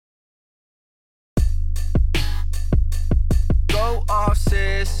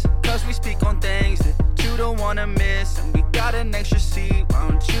Cause we speak on things that you don't wanna miss. And we got an extra seat, why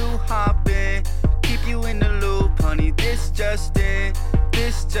don't you hop in? Keep you in the loop, honey, this just in.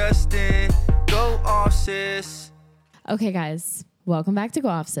 Go off, sis. Okay, guys, welcome back to Go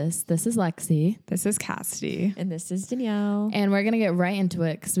Off, Sis. This is Lexi. This is Cassidy. And this is Danielle. And we're going to get right into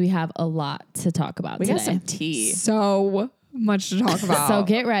it because we have a lot to talk about today. We got some tea. So much to talk about. So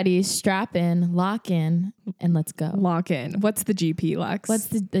get ready, strap in, lock in, and let's go. Lock in. What's the GP, Lex? What's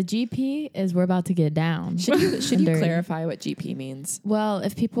the GP is we're about to get down. Should you clarify what GP means? Well,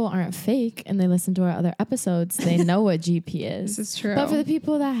 if people aren't fake and they listen to our other episodes, they know what GP is. This is true. But for the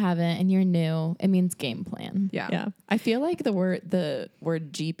people that haven't and you're new, it means game plan. Yeah. I feel like the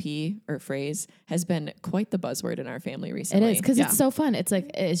word GP or phrase has been quite the buzzword in our family recently. It is because it's so fun. It's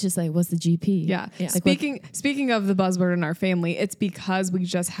just like, what's the GP? Yeah. Like Speaking of the buzzword in our family, it's because we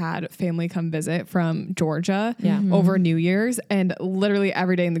just had family come visit from Georgia over New Year's, and literally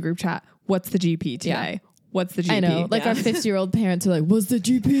every day in the group chat, what's the GP today? Yeah. What's the GP? I know. Like our 50-year-old parents are like, what's the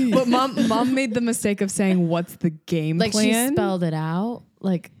GP? But mom made the mistake of saying, what's the game like plan? she spelled it out.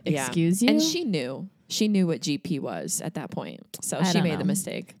 Like, excuse you? And she knew what GP was at that point. So she made the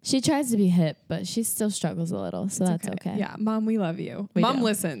mistake. She tries to be hip, but she still struggles a little. So that's okay. Yeah. Mom, we love you. We Mom do.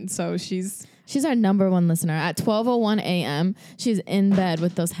 listens. So she's our number one listener. At 12:01 a.m., she's in bed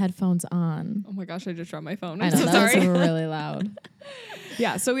with those headphones on. oh my gosh, I just dropped my phone. I I'm know, so that sorry. was really loud.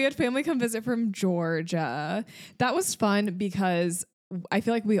 Yeah, so we had family come visit from Georgia. That was fun because I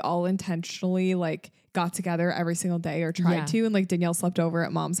feel like we all intentionally like got together every single day or tried to. And like Danielle slept over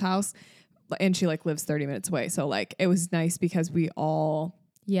at mom's house and she like lives 30 minutes away. So like it was nice because we all,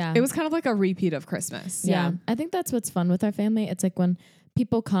 it was kind of like a repeat of Christmas. Yeah. I think that's what's fun with our family. It's like when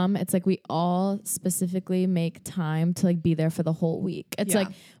people come, it's like we all specifically make time to like be there for the whole week. It's like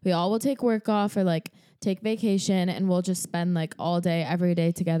we all will take work off or like take vacation and we'll just spend like all day, every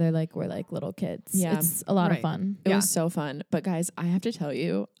day together like we're like little kids. Yeah. It's a lot of fun. It was so fun. But guys, I have to tell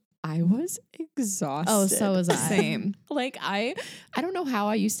you, I was exhausted. Oh, so was I. Same. Like I don't know how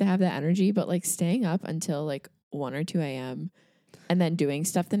I used to have that energy, but like staying up until like 1 or 2 a.m. and then doing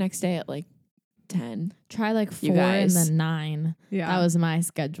stuff the next day at like 10. Try like 4 and guys. then 9. Yeah. That was my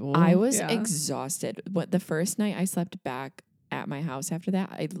schedule. I was exhausted. But the first night I slept back at my house after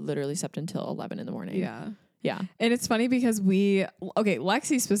that, I literally slept until 11 in the morning. Yeah. Yeah. And it's funny because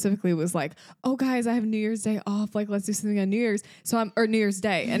Lexi specifically was like, oh guys, I have New Year's Day off. Like, let's do something on New Year's. Or New Year's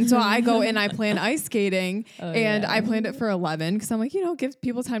Day. And so I go and I plan ice skating I planned it for 11 because I'm like, give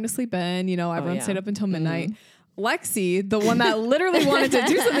people time to sleep in. Everyone stayed up until midnight. Lexi, the one that literally wanted to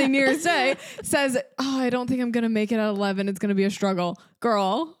do something New Year's Day, says, oh, I don't think I'm going to make it at 11. It's going to be a struggle.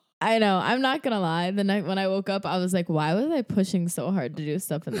 Girl. I know. I'm not going to lie. The night when I woke up, I was like, why was I pushing so hard to do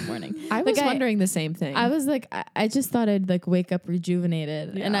stuff in the morning? I was wondering the same thing. I was like, I just thought I'd like wake up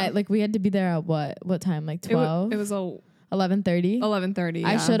rejuvenated. Yeah. And we had to be there at what time? Like 12? It was 11:30. 11:30.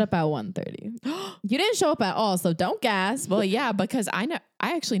 I showed up at 1:30. You didn't show up at all, so don't gasp. Well, yeah, because I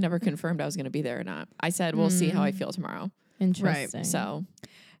actually never confirmed I was going to be there or not. I said, we'll see how I feel tomorrow. Interesting. Right. So,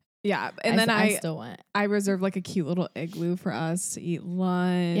 yeah. And then I still went. I reserved like a cute little igloo for us to eat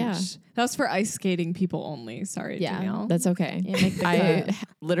lunch. Yeah. That was for ice skating people only. Sorry, Danielle. That's okay. I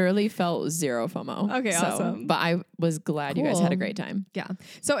literally felt zero FOMO. Okay, awesome. But I was glad you guys had a great time. Yeah.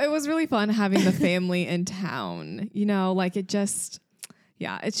 So it was really fun having the family in town. Like it just...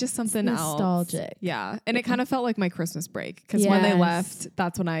 Yeah, it's just something nostalgic. Else. Yeah. And it kind of felt like my Christmas break because when they left,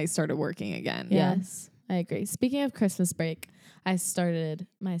 that's when I started working again. Yes, I agree. Speaking of Christmas break, I started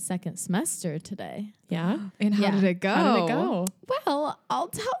my second semester today. Yeah. And how did it go? How did it go? Well, I'll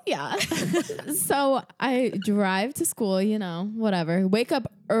tell ya. So I drive to school, whatever. Wake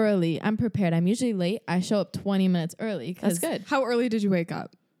up early. I'm prepared. I'm usually late. I show up 20 minutes early. That's good. How early did you wake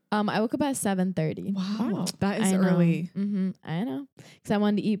up? I woke up at 7:30. Wow. That is early. I know. Because I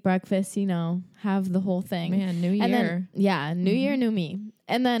wanted to eat breakfast, have the whole thing. Man, new year. And then, new year, new me.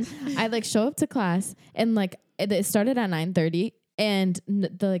 And then I show up to class and it started at 9:30 and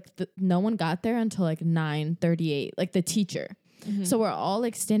no one got there until 9:38, the teacher. Mm-hmm. So we're all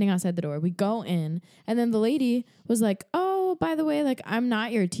standing outside the door. We go in and then the lady was like, oh, by the way, I'm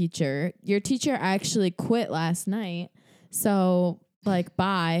not your teacher. Your teacher actually quit last night. So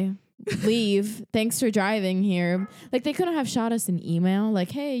bye, leave. Thanks for driving here. They couldn't have shot us an email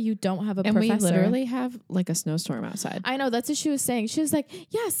hey, you don't have a professor. And we literally have a snowstorm outside. I know. That's what she was saying. She was like,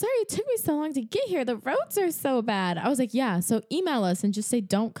 yeah, sorry it took me so long to get here. The roads are so bad. I was like, yeah, so email us and just say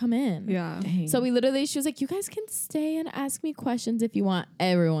don't come in. Yeah. Dang. So she was like, you guys can stay and ask me questions if you want.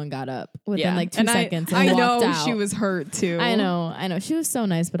 Everyone got up within 2 seconds and I walked know out. she was hurt too. I know. She was so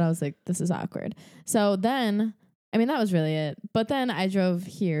nice, but I was like, this is awkward. So then I mean, that was really it. But then I drove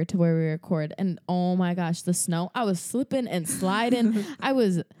here to where we record, and oh my gosh, the snow! I was slipping and sliding. I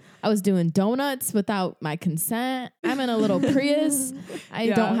was doing donuts without my consent. I'm in a little Prius. I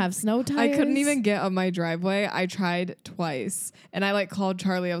don't have snow tires. I couldn't even get up my driveway. I tried twice, and I like called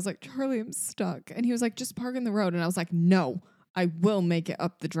Charlie. I was like, Charlie, I'm stuck, and he was like, just park in the road, and I was like, no. I will make it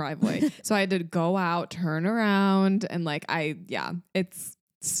up the driveway. So I had to go out, turn around, and like it's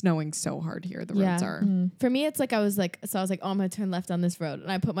snowing so hard here. The roads are. For me, it's like I was like, oh, I'm gonna turn left on this road, and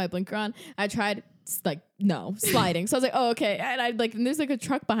I put my blinker on. I tried sliding. So I was like, oh, okay. And and there's like a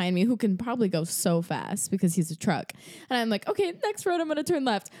truck behind me who can probably go so fast because he's a truck. And I'm like, okay, next road, I'm gonna turn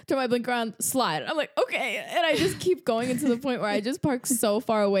left, turn my blinker on, slide. I'm like, okay. And I just keep going into the point where I just park so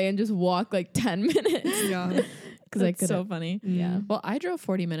far away and just walk like 10 minutes. Yeah. Because I could. So funny. Yeah. Well, I drove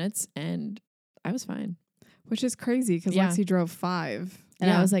 40 minutes and I was fine. Which is crazy because Lexi drove 5. And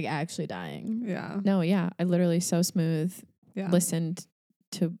I was like actually dying. Yeah. No, yeah. I literally so smooth. Yeah. Listened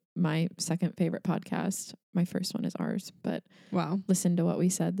to my second favorite podcast. My first one is ours, but Wow. listened to what we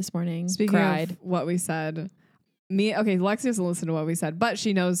said this morning. Speaking cried. of what we said, Lexi doesn't listen to what we said, but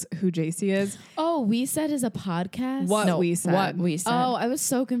she knows who JC is. Oh, We Said is a podcast? What we said. What we said. Oh, I was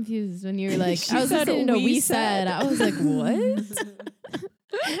so confused when you were like, She I was said listening to we We said. Said. I was like, what?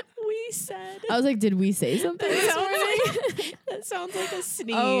 we said. I was like, did we say something this morning? That sounds like a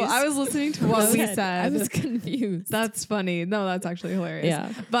sneeze. Oh, I was listening to what we said. I was confused. That's funny. No, that's actually hilarious.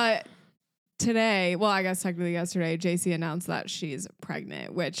 Yeah. But today, well, I guess technically yesterday, JC announced that she's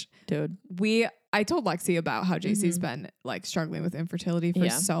pregnant, which Dude. I told Lexi about how JC's been like struggling with infertility for Yeah.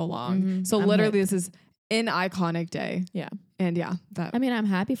 so long. So I'm literally hyped. this is an iconic day. Yeah. And yeah, that I mean, I'm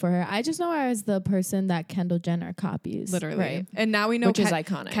happy for her. I just know her as the person that Kendall Jenner copies. literally. Right. And now we know Which is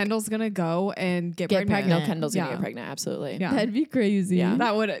iconic. Kendall's going to go and get Get pregnant. No, pregnant. Kendall's going to Yeah. get pregnant. Absolutely. Yeah. That'd be crazy. Yeah.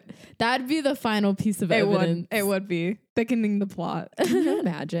 That'd be the final piece of It evidence. would be thickening the plot. Can you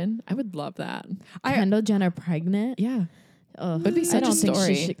imagine? I would love that. Kendall Jenner pregnant? Yeah. Ugh. Would be I such a don't think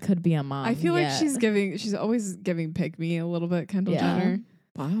story. she could be a mom. I feel like yet. she's always giving pick me a little bit, Kendall Yeah. Jenner.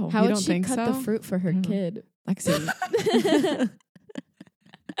 Wow. How You would don't she think cut the so? fruit for her don't know. kid? Lexi.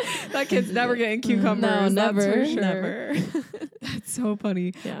 That kid's never getting cucumbers. No, that's never. for sure. Never. That's so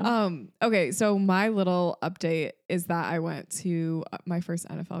funny. Yeah. Okay, so my little update is that I went to my first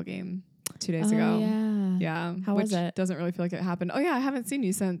NFL game 2 days ago. Yeah. Yeah. How was which it? Doesn't really feel like it happened. Oh yeah, I haven't seen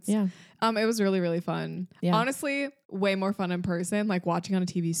you since. Yeah. It was really, really fun. Yeah. Honestly, way more fun in person. Like watching on a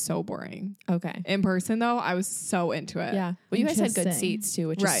TV is so boring. Okay. In person though, I was so into it. Yeah. Well, you guys had good Interesting. seats too,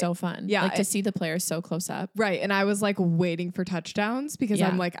 which Right. is so fun. Yeah, Like to see the players so close up. Right. And I was like waiting for touchdowns because Yeah.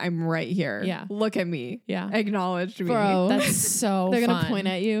 I'm like, I'm right here. Yeah. Look at me. Yeah. Acknowledge me. Bro. That's so They're fun. going to point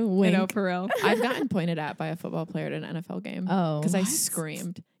at you. I Wink. know, for real. I've gotten pointed at by a football player at an NFL game. Oh. Because I What?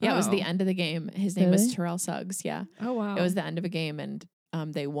 screamed. Yeah, it was the Oh. end of the game. His name was Really? Terrell Suggs. Yeah. Oh wow. It was the end of a game and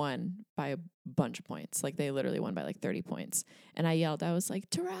they won by a bunch of points. Like they literally won by like 30 points. And I yelled, I was like,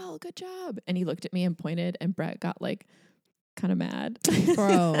 Terrell, good job. And he looked at me and pointed and Brett got like kind of mad.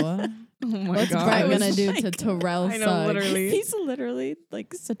 Bro. Oh my What's god. Brett I was going to do to like- Terrell I know, Suggs? literally. He's literally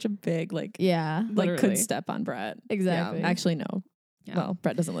like such a big, like, Yeah. like Literally. could step on Brett. Exactly. Actually, no. Yeah. Well,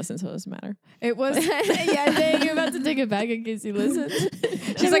 Brett doesn't listen, so it doesn't matter. It was yeah, dang, you're about to take it back in case he listens.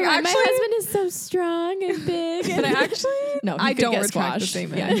 She's like, my actually- husband is so strong and big. But I actually No, he I could don't get retract the squashed.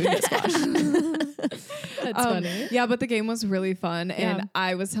 statement. Yeah, he would get squashed. That's funny. Yeah, but the game was really fun. Yeah. And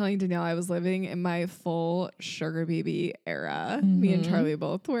I was telling Danielle I was living in my full sugar baby era. Me and Charlie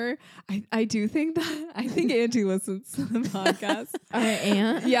both were. I do think that I think Angie listens to the podcast. Our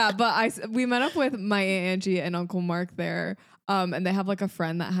aunt. Yeah, but we met up with my Aunt Angie and Uncle Mark there. And they have like a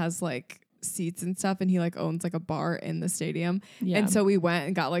friend that has like seats and stuff, and he like owns like a bar in the stadium. Yeah. And so we went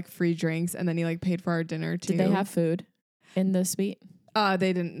and got like free drinks, and then he like paid for our dinner too. Did they have food in the suite? They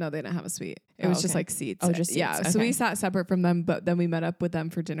didn't. No, they didn't have a suite. It Oh, was just okay. like seats. Oh, just seats. Yeah. So Okay. we sat separate from them, but then we met up with them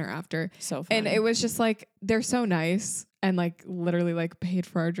for dinner after. So fun. And it was just like, they're so nice and like literally like paid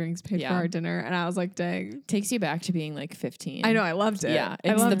for our drinks, paid for Yeah. our dinner. And I was like, dang. takes you back to being like 15. I know. I loved it. Yeah, I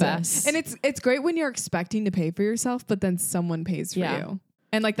it's the loved it. best. And it's great when you're expecting to pay for yourself, but then someone pays for Yeah. you.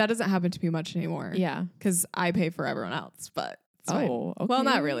 And like that doesn't happen to me much anymore. Yeah. Because I pay for everyone else, but it's fine. Oh, okay. Well,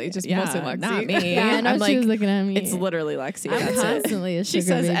 not really. Just mostly Lexi. Not me. Yeah, I know I'm she like, was looking at me. it's literally Lexi. I'm That's it. constantly a sugar She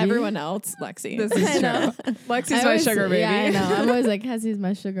says baby. everyone else, Lexi. This is I know. true. Lexi's I my always- sugar baby. Yeah, I know. I'm always like, Cassie's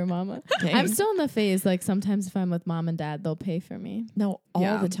my sugar mama. Dang. I'm still in the phase. Like sometimes if I'm with mom and dad, they'll pay for me. No, all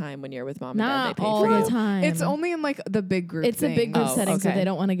Yeah. the time when you're with mom and dad, Not they pay all for the you. time. It's only in like the big group. It's a big group Oh, setting, so okay. they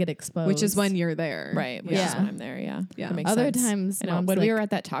don't want to get exposed. which is when you're there. Right. Which Yeah. is when I'm there. Yeah. Yeah. That makes other sense. times I know. mom's When like, we were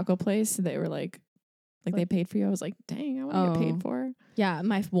at that taco place, they were like, Like they paid for you. I was like, dang, I want to get paid for. Yeah,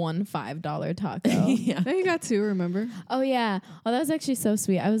 my one $5 taco. Yeah. Now you got 2, remember? Oh yeah. Oh, that was actually so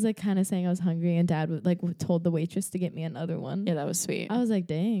sweet. I was like kind of saying I was hungry, and Dad would told the waitress to get me another one. Yeah, that was sweet. I was like,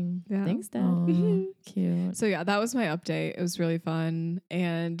 dang. Yeah. Thanks, Dad. Aw, cute. So yeah, that was my update. It was really fun,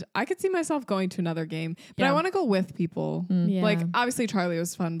 and I could see myself going to another game, but I Yeah. want to go with people. Yeah. Like obviously Charlie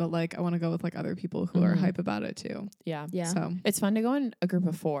was fun, but like I want to go with like other people who are hype about it too. Yeah. Yeah. So It's fun to go in a group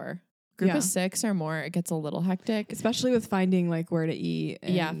of 4. Group Yeah. of 6 or more, it gets a little hectic. especially with finding like where to eat.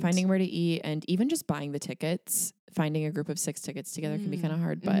 Yeah, and- finding where to eat and even just buying the tickets. Finding a group of 6 tickets together can be kind of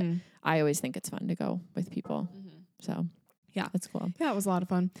hard, but Mhm. I always think it's fun to go with people. So Yeah. it's cool. Yeah, it was a lot of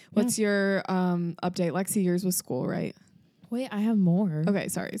fun. What's your update? Lexi, yours was school, right? Wait, I have more. Okay,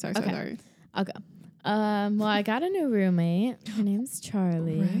 sorry. Okay. Okay. Well, I got a new roommate. Her name's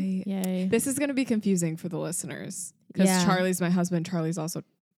Charlie. Right. Yay. This is going to be confusing for the listeners because Yeah. Charlie's my husband. Charlie's also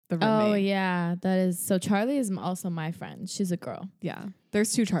the roommate. Oh yeah, that is. So Charlie is also my friend. She's a girl. Yeah.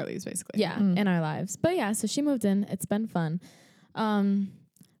 There's 2 Charlies basically. Yeah, Mm. in our lives. But yeah, so she moved in. It's been fun.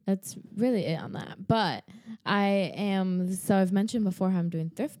 That's really it on that. But I've mentioned before how I'm doing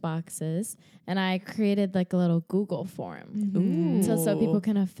thrift boxes, and I created like a little Google form. Ooh. So people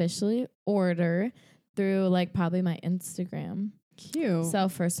can officially order through like probably my Instagram. Cute. So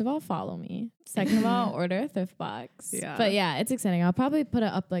first of all, follow me. Second of all, order a thrift box. Yeah. But yeah, it's exciting. I'll probably put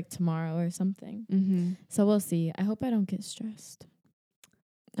it up like tomorrow or something. Mm-hmm. So we'll see. I hope I don't get stressed.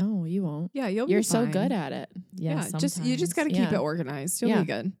 No, you won't. Yeah, you'll be You're so fine. good at it. Yeah, you just got to sometimes. keep Yeah. it organized. You'll Yeah. be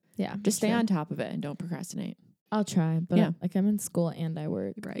good. Yeah, Just stay sure. on top of it and don't procrastinate. I'll try, but Yeah. like I'm in school and I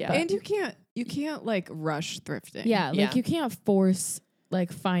work. Right. Yeah. And you can't like rush thrifting. Yeah, like Yeah. you can't force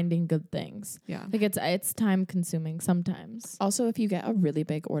like finding good things. Yeah. Like it's time consuming sometimes. Also, if you get a really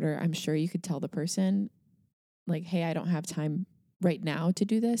big order, I'm sure you could tell the person, like, hey, I don't have time right now to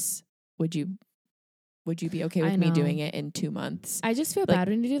do this. Would you be okay with I me know. doing it in 2 months? I just feel Like- bad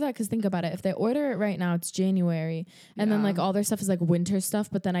when you do that because think about it. If they order it right now, it's January, and then Yeah. like all their stuff is like winter stuff,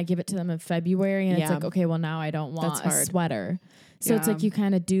 but then I give it to them in February, and it's Yeah. like, okay, well now I don't want That's a hard. sweater. So it's Yeah. like you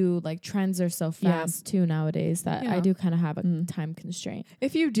kind of do like trends are so Yeah. fast too nowadays that I Yeah. do kind of have a Mm. time constraint.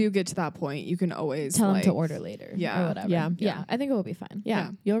 If you do get to that point, you can always Tell them like, to order later, Yeah. or whatever. Yeah. yeah. I think it will be fine.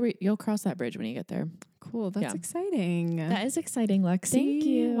 yeah. You'll cross that bridge when you get there. Cool. That's Yeah. exciting. That is exciting, Lexi. Thank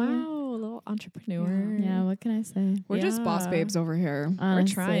you. Wow, a little entrepreneur. Yeah, what can I say? We're just boss Yeah. babes over here.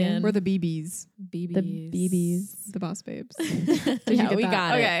 Honestly. trying. We're the BBs. BBs. The BBs. The boss babes. Did yeah, you get we that?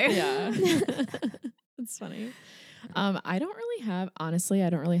 got Okay. it. Yeah. That's funny. I don't really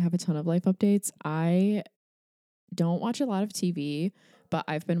have a ton of life updates. I don't watch a lot of TV, but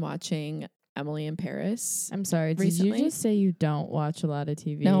I've been watching Emily in Paris. I'm sorry. Did Recently? you just say you don't watch a lot of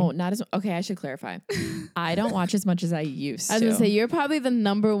TV? No, not as okay. I should clarify. I don't watch as much as I used to. I was gonna say you're probably the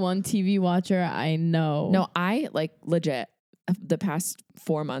number one TV watcher I know. No, I like legit the past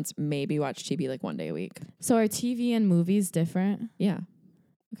 4 months maybe watch TV like 1 day a week. So are TV and movies different? Yeah.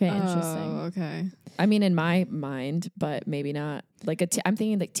 Okay, Oh, interesting. okay. I mean, in my mind, but maybe not. Like I'm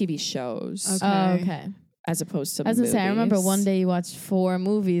thinking like TV shows Okay. Oh, okay. as opposed to. I was gonna say I remember movies. one day you watched 4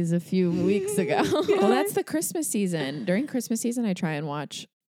 movies a few weeks ago. Well, that's the Christmas season. During Christmas season, I try and watch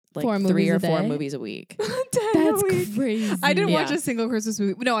like 4 3 movies or a 4 day? movies a week. That's crazy. I didn't watch Yeah. a single Christmas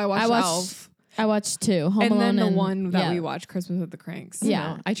movie. No, I watched Elf. I watched 2. Home And Alone then the one that yeah. we watched, Christmas with the Cranks.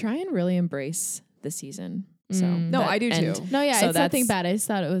 Yeah. I try and really embrace the season. So Mm. No, that- I do and- too. No, yeah, So it's nothing that's- bad. I just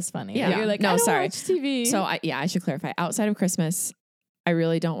thought it was funny. Yeah. You're like, No, I don't sorry. watch TV. So I should clarify. Outside of Christmas, I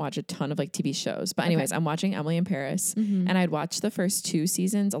really don't watch a ton of like TV shows. But anyways, I'm watching Emily in Paris, Mhm. and I'd watched the first 2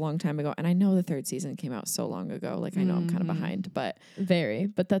 seasons a long time ago, and I know the 3rd season came out so long ago. Like I know I'm kind of Mhm. behind, but very,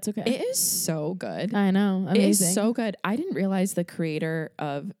 but that's okay. it is so good. I know. It Amazing. is so good. I didn't realize the creator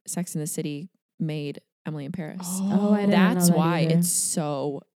of Sex and the City made Emily in Paris. Oh, I didn't That's know that why either. it's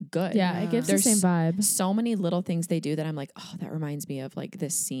so good. Yeah, it gives There's the same vibe. so many little things they do that I'm like, oh, that reminds me of like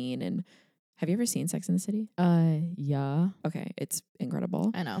this scene. And have you ever seen Sex and the City? Yeah. Okay, it's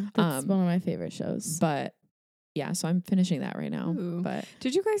incredible. I know. That's Um, one of my favorite shows. But yeah, so I'm finishing that right now. Ooh. But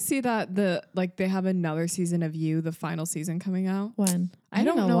Did you guys see that they have another season of You, the final season coming out? when? I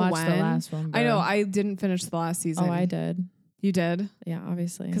don't didn't know watch the when. last one. I know. bro. I didn't finish the last season. Oh, I did. You did? Yeah,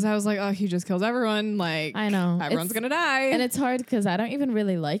 obviously. Because I was like, oh, he just kills everyone. Like, I know. everyone's It's- gonna die. And it's hard because I don't even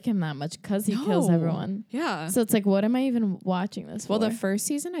really like him that much because he kills No. everyone. Yeah. So it's like, what am I even watching this Well, for? the first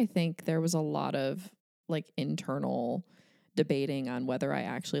season, I think there was a lot of like internal debating on whether I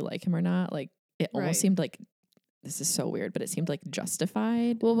actually like him or not. Like it Right. almost seemed like this is so weird, but it seemed like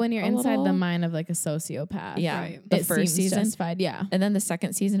justified. well, when you're a inside the little. mind of like a sociopath, Yeah. Right. The it first seems season. justified. Yeah. And then the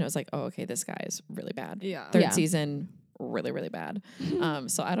second season, it was like, oh, okay, this guy is really bad. Yeah. Third Yeah. season, really, really bad.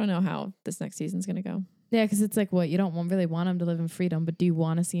 So I don't know how this next season's going to go. Yeah, because it's like, what, you don't really want him to live in freedom, but do you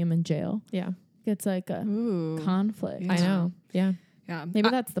want to see him in jail? Yeah. It's like a conflict. Yeah. I know. Yeah. Yeah. Maybe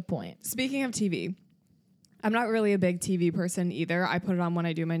that's the point. Speaking of TV, I'm not really a big TV person either. I put it on when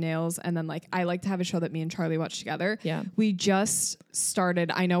I do my nails, and then like I like to have a show that me and Charlie watch together. Yeah. We just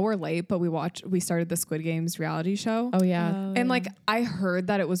started. I know we're late, but we started the Squid Games reality show. Oh, yeah. And like I heard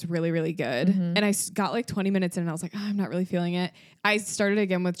that it was really, really good, and I got like 20 minutes in, and I was like, I'm not really feeling it. I started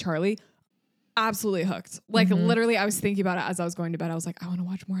again with Charlie. Absolutely hooked. Like literally, I was thinking about it as I was going to bed. I was like, I want to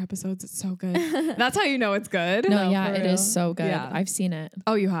watch more episodes. It's so good. That's how you know it's good. No, No, yeah, for it real. is so good. Yeah. I've seen it.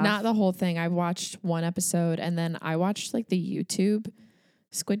 Oh, you have? Not the whole thing. I watched one episode, and then I watched like the YouTube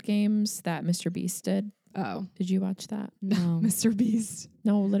Squid Games that Mr. Beast did. Oh, Did you watch that? No. Mr. Beast.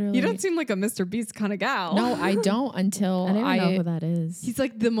 No, literally. You don't seem like a Mr. Beast kind of gal. No, I don't until I don't even know who that is. He's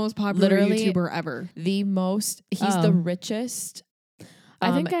like the most popular Literally- YouTuber ever. he's Oh. the richest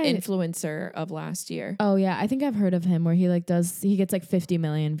I think influencer of last year. Oh yeah, I think I've heard of him where he gets like 50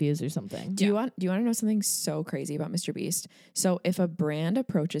 million views or something. Do you want to know something so crazy about Mr. Beast? So if a brand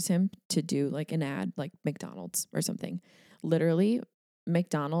approaches him to do like an ad, like McDonald's or something, literally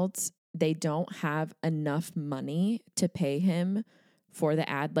McDonald's, they don't have enough money to pay him for the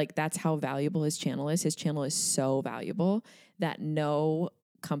ad. Like that's how valuable his channel is. His channel is so valuable that no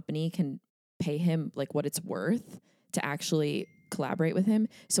company can pay him like what it's worth to actually collaborate with him.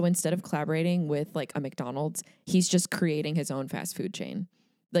 So instead of collaborating with like a McDonald's, he's just creating his own fast food chain.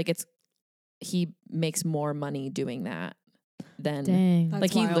 Like he makes more money doing that than Dang. That's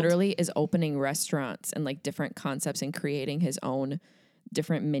like he wild. literally is opening restaurants and like different concepts and creating his own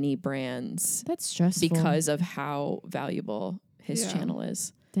different mini brands That's stressful. because of how valuable his Yeah. channel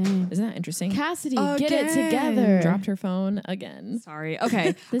is. Dang. Isn't that interesting? Cassidy, get it Again. together. Dropped her phone again. Sorry.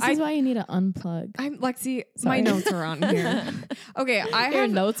 Okay. This is why you need to unplug. I'm Lexi. Sorry. My notes are on here. Okay. I Your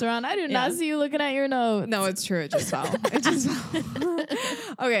have notes are on. I do not see you looking at your notes. No, it's true. It just fell. It just fell.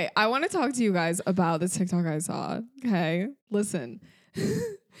 Okay, I want to talk to you guys about this TikTok I saw. Okay, listen.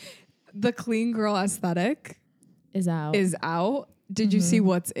 The clean girl aesthetic Is out. is out. Did you see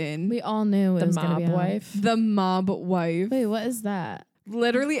what's in? We all knew it The was gonna be mob out. wife. The mob wife. Wait, what is that?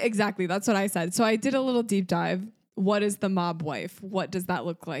 Literally, exactly. That's what I said. So I did a little deep dive. What is the mob wife? What does that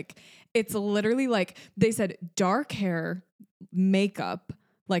look like? It's literally like they said dark hair, makeup,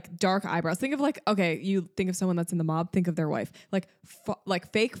 like dark eyebrows. Think of like, okay, you think of someone that's in the mob, think of their wife.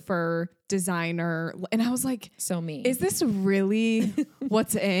 Like fake fur, designer. And I was like, So me. is this really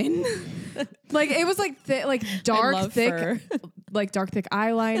what's in? Like it was like like I dark, love thick, fur. like dark, thick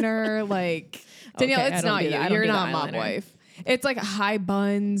eyeliner. Like Danielle, Okay, I it's don't not do you. that. I don't You're do the not mob eyeliner. wife. It's like high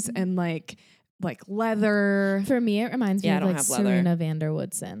buns and like leather. For me, it reminds me Yeah, I of don't like have leather. Serena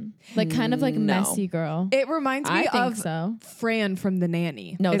Vanderwoodson. Like kind of like No. messy girl. It reminds me I think of so. Fran from The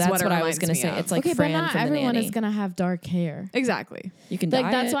Nanny. No, is that's it what I was reminds gonna me say. of. It's like Okay, but Fran not from The everyone Nanny. is gonna have dark hair. Exactly. You can Like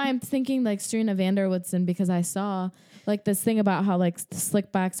dye that's it. why I'm thinking like Serena Vanderwoodson, because I saw like this thing about how like the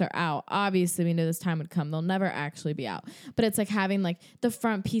slick backs are out. Obviously, we knew this time would come. They'll never actually be out. But it's like having like the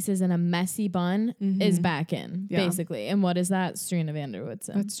front pieces in a messy bun is back in, Yeah. basically. And what is that? Serena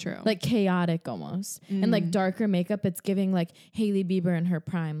Vanderwoodson. That's true. Like chaotic almost. And like darker makeup, it's giving like Hailey Bieber in her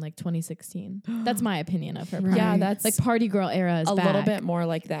prime, like 2016. That's my opinion of her prime. Yeah, that's Like party girl era is a back. little bit more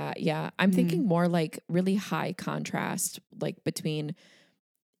like that. Yeah. I'm thinking more like really high contrast, like between,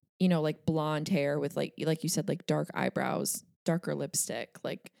 you know, like blonde hair with like you said, like dark eyebrows, darker lipstick,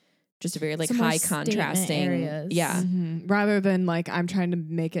 like just a very like Some more high statement contrasting. areas. Yeah. Rather than like I'm trying to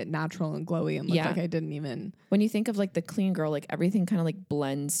make it natural and glowy and look Yeah. like I didn't even. When you think of like the clean girl, like everything kind of like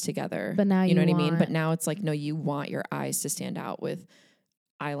blends together. But now you know you what I mean? But want- now it's like, no, you want your eyes to stand out with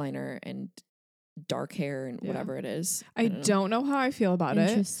eyeliner and dark hair and Yeah. whatever it is. I don't know how I feel about it.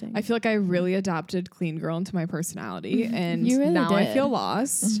 Interesting. I feel like I really adopted clean girl into my personality, and You really now I did. feel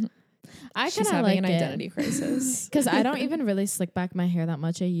lost. I She's kind of having like an it. identity crisis. Because I don't even really slick back my hair that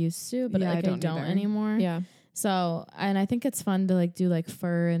much. I used to, but Yeah, I like I don't don't either. anymore. Yeah. So, and I think it's fun to like do like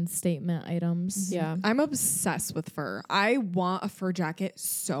fur and statement items. Yeah. I'm obsessed with fur. I want a fur jacket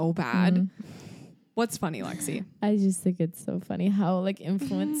so bad. What's funny, Lexi? I just think it's so funny how like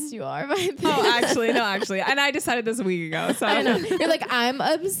influenced you are by this. Oh, actually. And I decided this a week ago. So I know. You're like, I'm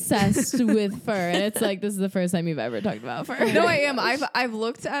obsessed with fur. And it's like, this is the first time you've ever talked about fur. No, I am. I've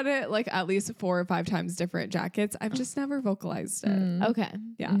looked at it like at least 4 or 5 times different jackets. I've just never vocalized it. Okay.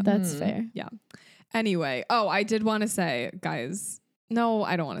 Yeah. That's fair. Yeah. Anyway, I did want to say, guys. No,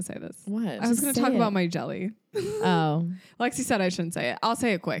 I don't want to say this. What? I was going to say talk it. about my jelly. Oh. Lexi said I shouldn't say it. I'll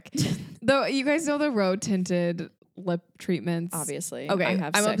say it quick. Though you guys know the rose tinted lip treatments. Obviously. Okay, I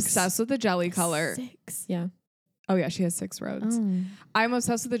have I'm 6. obsessed with the jelly color. 6. Yeah. Oh yeah, she has 6 roads. Oh. I'm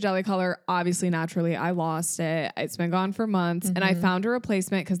obsessed with the jelly color. Obviously, naturally, I lost it. It's been gone for months, and I found a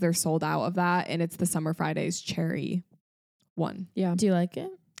replacement because they're sold out of that, and it's the Summer Fridays cherry one. Yeah. Do you like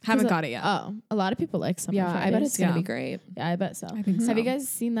it? Haven't got it yet. Oh, a lot of people like Summer Yeah, Fridays. I bet it's going to Yeah. be great. Yeah, I bet so. I think so. Have you guys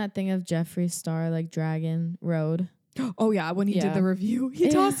seen that thing of Jeffree Star like Dragon Road? Oh yeah, when he did Yeah. the review, he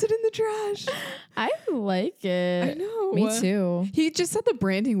Yeah. tossed it in the trash. I like it. I know. Me too. He just said the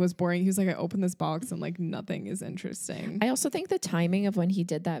branding was boring. He was like, I opened this box and like nothing is interesting. I also think the timing of when he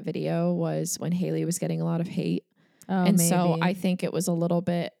did that video was when Haley was getting a lot of hate. Oh, And maybe. so I think it was a little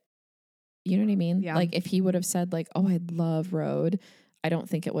bit, you know what I mean? Yeah. Like if he would have said like, oh, I love Road, I don't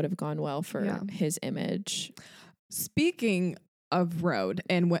think it would have gone well for Yeah. his image. Speaking of Road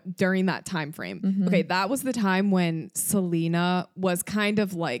and during that time frame, Mhm. okay, that was the time when Selena was kind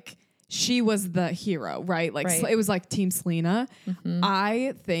of like, she was the hero, right? Like Right. it was like Team Selena. Mhm.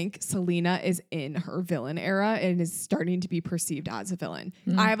 I think Selena is in her villain era and is starting to be perceived as a villain.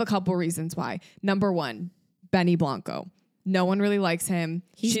 Mm. I have a couple reasons why. Number one, Benny Blanco. No one really likes him.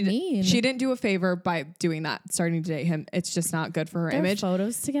 He's mean. She didn't do a favor by doing that, starting to date him. It's just not good for her Their image.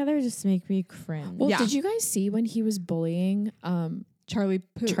 photos together just make me cringe. Well, Yeah. did you guys see when he was bullying Charlie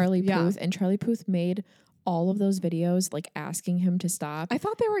Puth. Charlie Yeah. Puth, and Charlie Puth made all of those videos like asking him to stop? I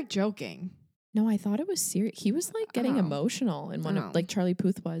thought they were joking. No, I thought it was serious. He was like getting Oh. emotional, and one Oh. of like Charlie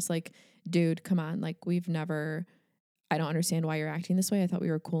Puth was like, "Dude, come on! Like we've never. I don't understand why you're acting this way. I thought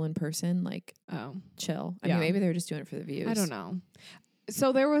we were cool in person. Like, Oh, chill. I Yeah. mean, maybe they were just doing it for the views. I don't know.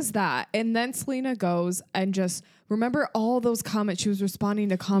 So there was that. And then Selena goes and just remember all those comments. She was responding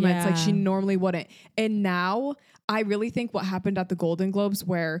to comments like she Yeah. normally wouldn't. And now I really think what happened at the Golden Globes,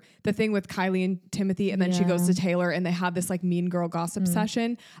 where the thing with Kylie and Timothy, and then she goes Yeah. to Taylor and they had this like mean girl gossip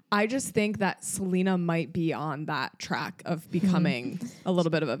session. I just think that Selena might be on that track of becoming a little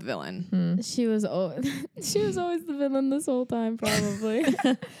bit of a villain. She was she was always the villain this whole time, probably.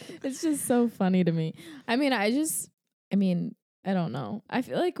 It's just so funny to me. I mean, I don't know. I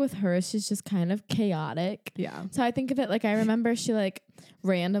feel like with her, she's just kind of chaotic. Yeah. So I think of it like I remember she like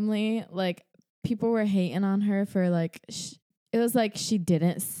randomly like people were hating on her for like it was like she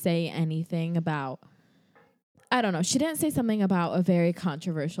didn't say anything about. I don't know. She didn't say something about a very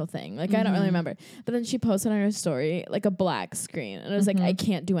controversial thing. Like, I don't really remember. But then she posted on her story, like, a black screen. And it was like, I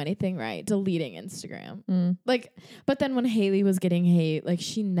can't do anything right. Deleting Instagram. Like, but then when Haley was getting hate, like,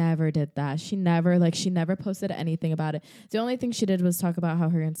 she never did that. She never posted anything about it. The only thing she did was talk about how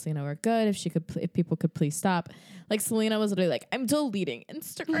her and Selena were good. If people could please stop. Like, Selena was literally like, I'm deleting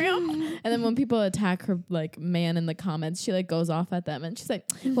Instagram. And then when people attack her, like, man in the comments, she, like, goes off at them. And she's like,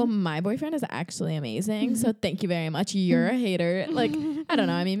 well, my boyfriend is actually amazing. So thank you very much. You're a hater. Like, I don't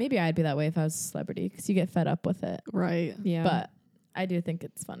know. I mean, maybe I'd be that way if I was a celebrity because you get fed up with it. Right. Yeah. But I do think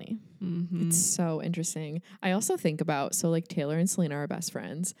it's funny. It's so interesting. I also think about, so like Taylor and Selena are best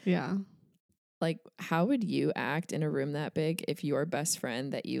friends. Yeah. Like, how would you act in a room that big if your best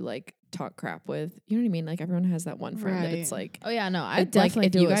friend that you like talk crap with, you know what I mean? Like, everyone has that one friend that it's like, Oh, yeah. No, I it's like definitely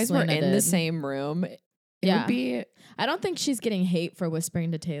if do you what guys were Selena in the did. same room, it Yeah. would be. I don't think she's getting hate for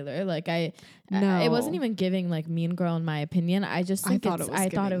whispering to Taylor. Like it No. wasn't even giving like mean girl in my opinion. I just think thought it was I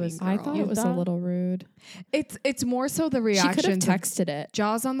thought it giving was. Mean I Girl. thought You it was a thought? little rude. It's more so the She could have reaction. texted it.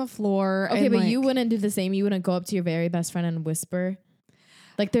 Jaws on the floor. Okay, and but like, you wouldn't do the same. You wouldn't go up to your very best friend and whisper.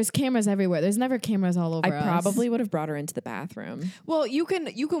 Like there's cameras everywhere. There's never cameras all over. I us. probably would have brought her into the bathroom. Well, you can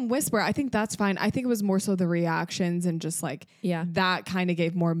whisper. I think that's fine. I think it was more so the reactions and just like Yeah. that kind of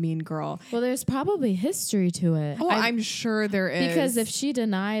gave more mean girl. Well, there's probably history to it. Oh, I'm sure there is. Because if she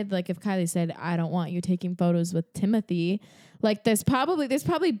denied, like if Kylie said, "I don't want you taking photos with Timothy," like there's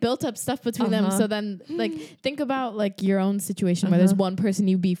probably built up stuff between them. So then, like, think about like your own situation where there's one person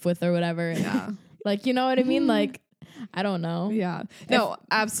you beef with or whatever. Yeah. Like, you know what I mean? Like, I don't know. Yeah. No,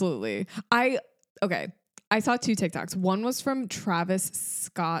 absolutely. I saw 2 TikToks. One was from Travis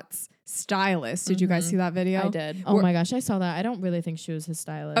Scott's stylist. Did you guys see that video? I did. Oh my gosh, I saw that. I don't really think she was his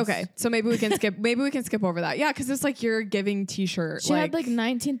stylist. Okay, so maybe we can skip. Maybe we can skip over that. Yeah, because it's like you're giving T-shirt. She had like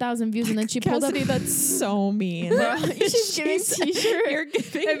 19,000 views and then she pulled up. Cassidy, that's so mean. She's giving T-shirt. You're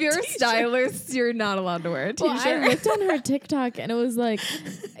giving if you're a stylist, you're not allowed to wear a T-shirt. Well, I looked on her TikTok and it was like,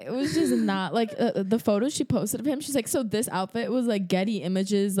 it was just not like the photos she posted of him. She's like, so this outfit was like Getty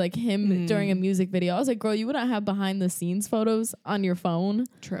Images, like him during a music video. I was like, girl, you wouldn't have behind the scenes photos on your phone.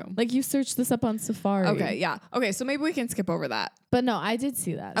 True. Like you searched this up on Safari. Okay, yeah. Okay, so maybe we can skip over that. But no, I did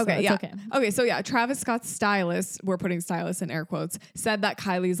see that. Okay, so it's yeah. okay. Okay, so yeah, Travis Scott's stylist, we're putting stylist in air quotes, said that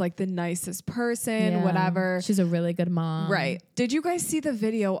Kylie's like the nicest person, Yeah. whatever. She's a really good mom. Right. Did you guys see the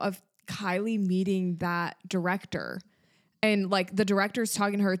video of Kylie meeting that director and like the director's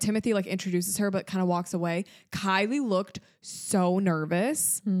talking to her. Timothy like introduces her, but kind of walks away. Kylie looked so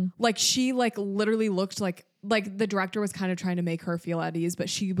nervous. Like she like literally looked like the director was kind of trying to make her feel at ease, but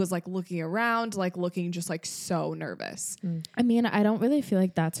she was like looking around, like looking just like so nervous. I mean, I don't really feel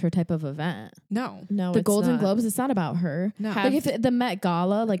like that's her type of event. No. No, The it's Golden not. Globes, it's not about her. No. Like if the Met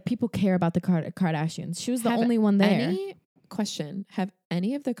Gala, like people care about the Kardashians. She was the Have only one there. Have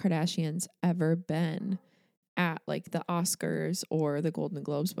any of the Kardashians ever been at like the Oscars or the Golden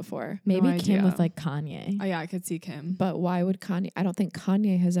Globes before? Maybe No Kim idea. with like Kanye. Oh yeah, I could see Kim. But why would Kanye? I don't think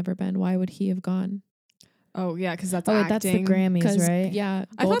Kanye has ever been. Why would he have gone? Oh yeah, because that's Oh, wait, acting. that's the Grammys, right? Yeah,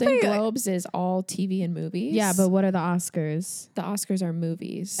 I thought Golden they, Globes is all TV and movies. Yeah, but what are the Oscars? the Oscars are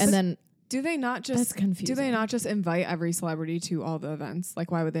movies. And then Do they not just that's confusing. Do they not just invite every celebrity to all the events?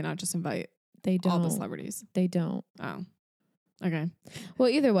 Like, why would they not just invite they don't. all the celebrities? They don't. Oh, okay. Well,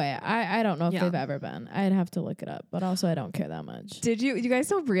 either way, I don't know if Yeah. they've ever been. I'd have to look it up, but also I don't care that much. Did you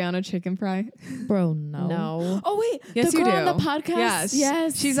guys know Brianna Chicken Fry? Bro, no. No. Oh wait, Yes, the you girl do. on the podcast. Yes,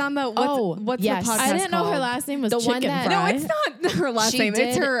 yes. She's on the what's yes. the podcast I didn't know her called? last name was The one Chicken that- Fry. No, it's not her last She name.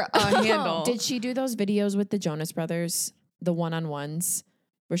 It's did- her handle. Did she do those videos with the Jonas Brothers, the one-on-ones,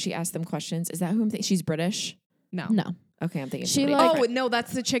 where she asked them questions? Is that who I'm thinking? She's British. No. No. Okay, I'm thinking. She somebody like- Oh different. no,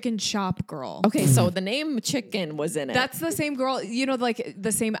 that's the chicken shop girl. Okay, so the name Chicken was in it. That's the same girl, you know, like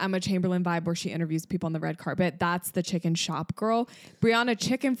the same Emma Chamberlain vibe where she interviews people on the red carpet. That's the chicken shop girl. Brianna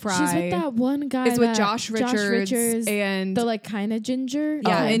Chicken Fry She's with that one guy. is with that- Josh Richards and the like kind of ginger.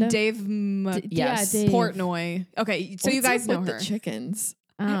 yeah, kinda. and Dave Yes. Yeah, Dave. Portnoy. Okay, so you What's guys up know with her. the chickens.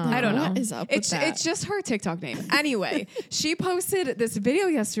 I don't know. What is up with that? It's just her TikTok name. Anyway, she posted this video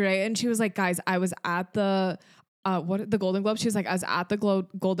yesterday and she was like, guys, I was at the the Golden Globes. She was like, I was at the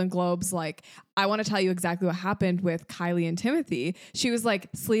Golden Globes. Like, I want to tell you exactly what happened with Kylie and Timothy. She was like,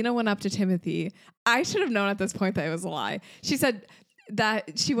 Selena went up to Timothy. I should have known at this point that it was a lie. She said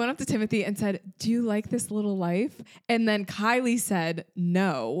that she went up to Timothy and said, do you like this little life? And then Kylie said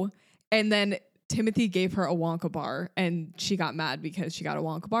no. And then Timothy gave her a Wonka bar and she got mad because she got a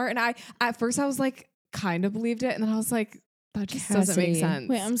Wonka bar. And at first I was like, kind of believed it. And then I was like, that just doesn't make Cassidy. sense.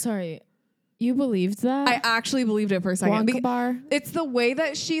 Wait, I'm sorry. You believed that? I actually believed it for a second. Wonka bar. It's the way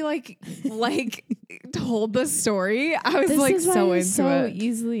that she like told the story. I was this like is why so you're into so it.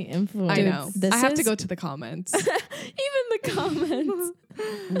 easily influenced. I know. this I have to is- go to the comments. Even the comments.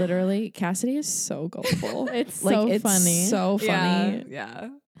 Literally, Cassidy is so gullible. It's like so it's funny. so funny. Yeah.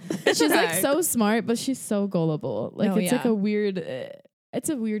 She's like Okay. so smart, but she's so gullible. Like No, it's like yeah. a weird. It's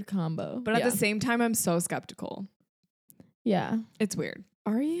a weird combo. But at Yeah. the same time, I'm so skeptical. Yeah. It's weird.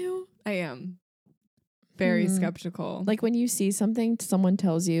 Are you? I am very Hmm. skeptical. Like when you see something, someone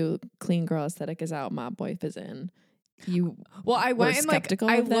tells you clean girl aesthetic is out, mob wife is in. You well, I went were and like skeptical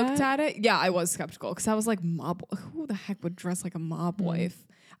I of looked that? at it. Yeah, I was skeptical because I was like, who the heck would dress like a mob Hmm. wife?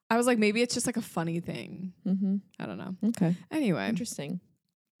 I was like, maybe it's just like a funny thing. mm-hmm. I don't know. Okay. Anyway, Interesting.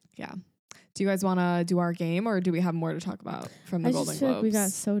 yeah. Do you guys want to do our game or do we have more to talk about from the I Golden just feel Globes? like we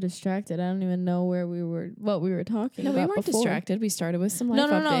got so distracted. I don't even know what we were talking No, about we weren't before. distracted. We started with some life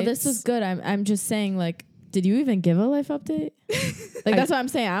No. This updates. is good. I'm just saying, like, did you even give a life update? Like, that's what I'm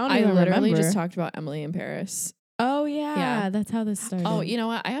saying. I don't I even literally remember. just talked about Emily in Paris. Oh yeah, Yeah. that's how this started. Oh, you know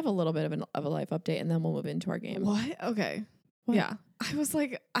what? I have a little bit of a life update, and then we'll move into our game. What? Okay. What? Yeah. I was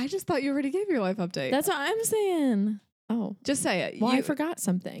like, I just thought you already gave your life update. that's what I'm saying. Oh, just say it. well, You- I forgot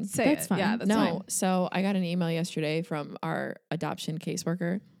something. Say That's it. fine. Yeah, that's No, fine. so I got an email yesterday from our adoption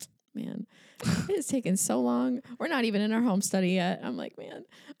caseworker. Man, it has taken so long. We're not even in our home study yet. I'm like, man.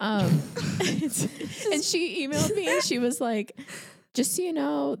 And she emailed me and she was like, just so you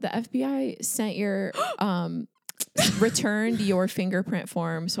know, the FBI sent your returned your fingerprint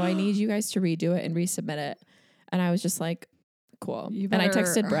form, so I need you guys to redo it and resubmit it. And I was just like, cool. You And I better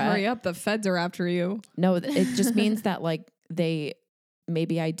texted Brett. hurry up. The feds are after you. No, it just means that like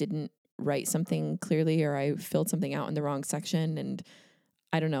maybe I didn't write something clearly or I filled something out in the wrong section and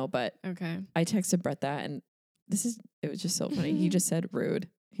I don't know, but Okay. I texted Brett that and it was just so funny. He just said rude.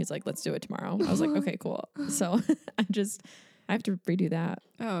 He's like, let's do it tomorrow. I was like, okay, cool. So I have to redo that.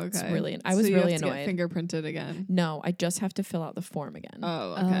 Oh, okay. It's really, I So was you really have to annoyed. get fingerprinted again. No, I just have to fill out the form again.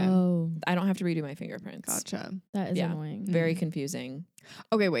 Oh, okay. Oh, I don't have to redo my fingerprints. Gotcha. that is Yeah. annoying. Very confusing,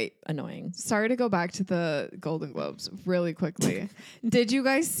 Okay, wait. annoying. Sorry to go back to the Golden Globes really quickly. Did you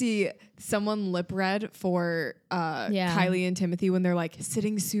guys see someone lip read for Yeah. Kylie and Timothy when they're like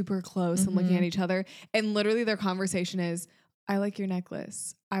sitting super close and looking at each other? And literally their conversation is, I like your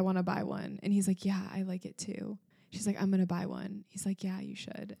necklace. I want to buy one. And he's like, yeah, I like it too. She's like, I'm going to buy one. He's like, yeah, you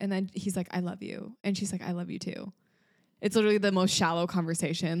should. And then he's like, I love you. And she's like, I love you too. It's literally the most shallow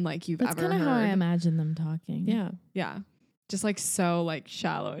conversation like you've That's ever kind of heard. how I imagine them talking. Yeah. Yeah. just like so like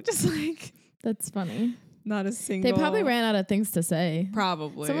shallow, just like That's funny. not a single. They probably ran out of things to say.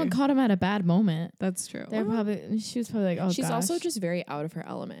 Probably. Someone caught him at a bad moment. That's true. They're probably. She was probably like, "Oh, She's gosh. also just very out of her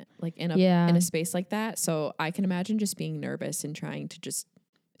element, like in Yeah. a space like that. So I can imagine just being nervous and trying to just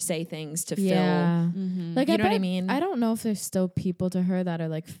say things to fill. yeah." Mhm. Like You I know what I bet- mean? I don't know if there's still people to her that are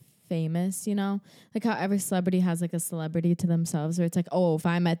like famous. You know, like how every celebrity has like a celebrity to themselves, where it's like, "Oh, if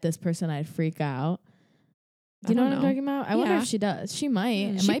I met this person, I'd freak out." Do you know don't what I'm know. talking about? I wonder Yeah. if she does. She might.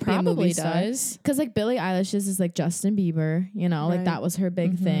 It She might be a movie probably star. does. Because like Billie Eilish's is like Justin Bieber, you know, like Right. that was her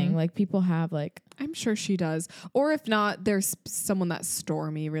big thing. Like people have like, I'm sure she does. Or if not, there's someone that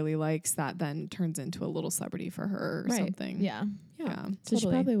Stormy really likes that then turns into a little celebrity for her or Right. something. yeah. Yeah. Yeah. So she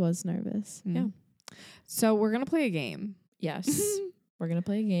Totally. probably was nervous. Mm. Yeah. So we're gonna play a game. Yes. We're going to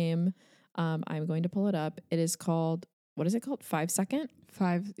play a game. I'm going to pull it up. It is called, what is it called? 5 second?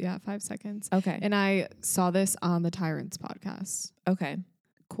 5 seconds. Okay. And I saw this on the Tyrants podcast. Okay.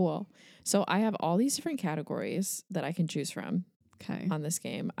 Cool. So I have all these different categories that I can choose from Okay. on this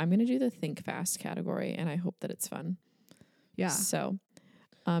game. I'm going to do the think fast category and I hope that it's fun. Yeah. So,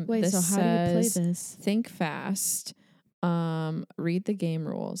 Wait, this so how do you play says, this? Think fast. Read the game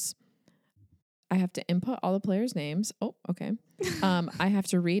rules. I have to input all the players' names. Oh, okay. I have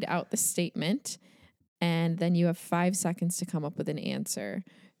to read out the statement, and then you have 5 seconds to come up with an answer.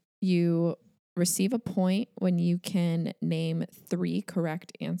 You receive a point when you can name 3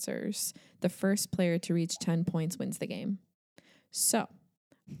 correct answers. The first player to reach 10 points wins the game. So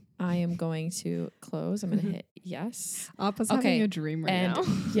I am going to close. I'm going to hit yes. Appa's Okay, having a dream right and now.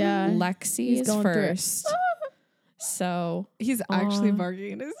 Yeah. Lexi he's is going through it. first. So, He's actually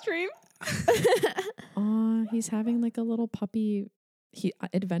barking in his dream. he's having like a little puppy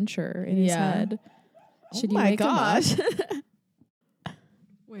adventure in his Yeah. head. Should oh you my wake him up? gosh.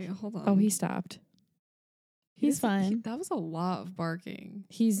 Wait, hold on. Oh, he stopped. He's fine. That was a lot of barking.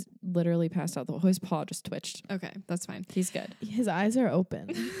 He's literally passed out. His paw just twitched. Okay, that's fine. He's good. His eyes are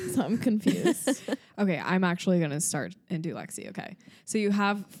open. So I'm confused. Okay, I'm actually going to start and do Lexi. Okay. So you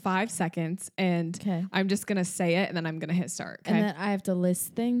have 5 seconds and Okay. I'm just going to say it and then I'm going to hit start. Okay. And then I have to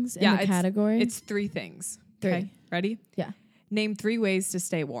list things in Yeah, the it's- category. It's 3 things. 3. Okay. Ready? Yeah. Name 3 ways to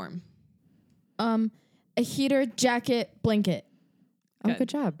stay warm. A heater, jacket, blanket. Oh, Good. good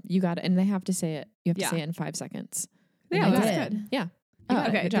job. You got it. And they have to say it. You have to Yeah. say it in 5 seconds. Yeah, I that's did. good. Yeah. Oh, got it.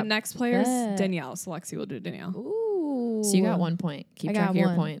 Okay, Good the job. next player is Bet. Danielle. So Lexi will do Danielle. Ooh. So you got 1 point. Keep I track got of your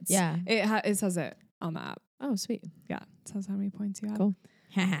 1. points. Yeah. It says it on the app. Oh, sweet. Yeah, it says how many points you have. Cool.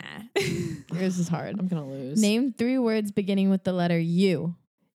 Yours is hard. I'm going to lose. Name 3 words beginning with the letter U.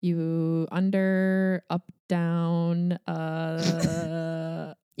 You under, up, down,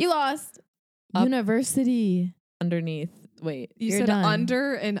 You lost. Up. University. underneath. Wait. You You're said done.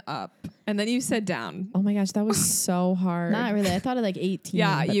 under and up, and then you said down. Oh my gosh, that was so hard. Not really. I thought of like 18.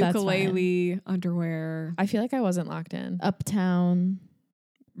 Yeah, but that's fine. ukulele, underwear. I feel like I wasn't locked in. Uptown.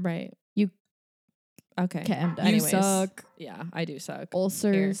 Right. You- Okay. Okay, I'm done. You Anyways. suck. Yeah, I do suck.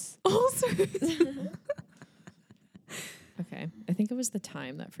 Ulcers. Okay. I think it was the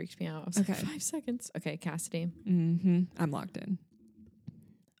time that freaked me out. I was like, Okay. 5 seconds. Okay, Cassidy. I'm locked in.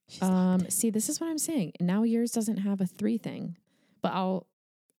 See, this is what I'm saying. Now yours doesn't have a 3 thing, but I'll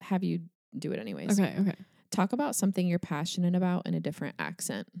have you do it anyways. Okay. Talk about something you're passionate about in a different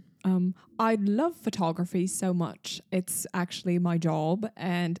accent. I love photography so much. It's actually my job,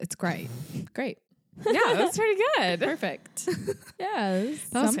 and it's great. Great. Yeah, that's pretty good. Perfect. Yeah.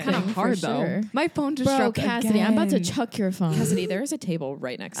 That was kind of hard though. My phone just Bro, dropped Cassidy, I'm about to again. chuck your phone. Cassidy, there is a table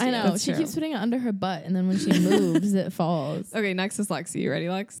right next to I you. know. That's She true. keeps putting it under her butt, and then when she moves, it falls. Okay, next is Lexi. You ready,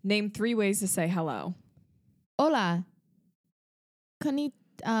 Lex? Name 3 ways to say hello. Hola.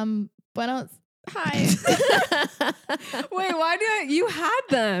 Buenos. Hi. Wait, why you had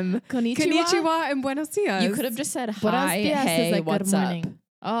them? Konnichiwa. Konnichiwa and buenos dias. You could have just said Buenos hi, dias hey, is like what's good up? morning.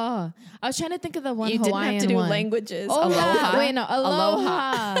 Oh, I was trying to think of the one You didn't Hawaiian have to do one. languages. Hola. Aloha. Wait, no.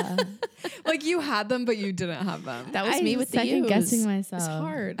 Aloha. like you had them, but you didn't have them. That was I me was with the second U's. guessing myself. It's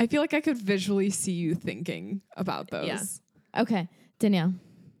hard. I feel like I could visually see you thinking about those. Yeah. Okay, Danielle.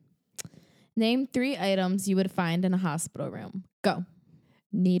 Name 3 items you would find in a hospital room. Go.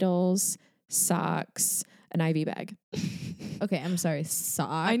 Needles, socks, an IV bag. Okay, I'm sorry. Socks.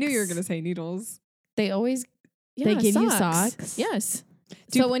 I knew you were gonna say needles. They always They give you socks? Yes.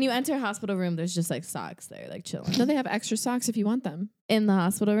 So when you enter a hospital room, there's just like socks there, like chilling. No, they have extra socks if you want them. In the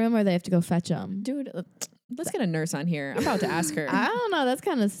hospital room, or they have to go fetch them. Dude, let's get a nurse on here. I'm about to ask her. I don't know. That's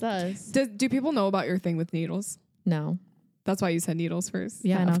kind of sus. Do people know about your thing with needles? No. That's why you said needles first.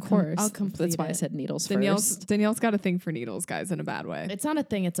 Yeah, Fine, of I'll course. I'll complete That's why I it. said needles Danielle's first. Danielle's got a thing for needles, guys, in a bad way. It's not a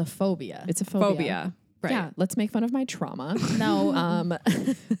thing. It's a phobia. It's a phobia. Phobia. Right. Yeah, let's make fun of my trauma. No.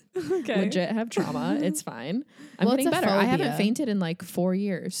 Okay. Legit have trauma. It's fine. I'm Well, it's getting a better. I haven't phobia. fainted in like 4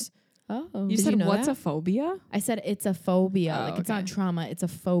 years. Oh. You Did said you know what's that? a phobia? I said it's a phobia. Oh, Like it's not okay. trauma. It's a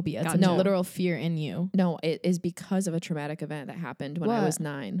phobia. It's Gotcha. a literal fear in you. No, it is because of a traumatic event that happened when I What? was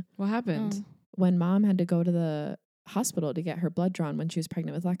 9. What happened? When mom had to go to the hospital to get her blood drawn when she was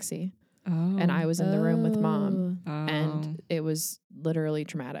pregnant with Lexi. Oh. And I was in the room with mom. Oh. And it was literally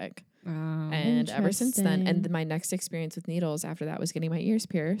traumatic. Oh. And ever since then, and Interesting. my next experience with needles after that was getting my ears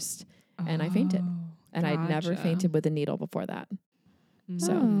pierced. And I fainted. And I'd never Gotcha. fainted with a needle before that.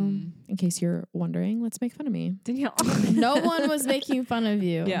 So, Mm. in case you're wondering, let's make fun of me. Danielle. No one was making fun of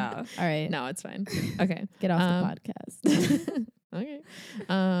you. Yeah. All right. No, it's fine. Okay. Get off the podcast. Okay.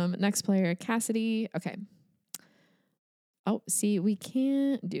 Next player, Cassidy. Okay. Oh, see, we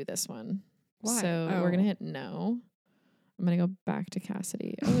can't do this one. Why? So Oh. we're gonna hit no. I'm gonna go back to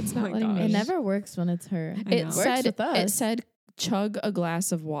Cassidy. Oh, it's Oh not my letting me. gosh. It never works when it's her. I It know. Works with us. it said chug a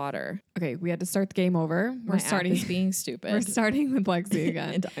glass of water. Okay, we had to start the game over. My We're app starting. is being stupid. We're starting with Lexi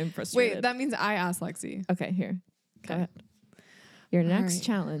again. and I'm frustrated. Wait, that means I asked Lexi. Okay, here. Go Okay. ahead. Your next right.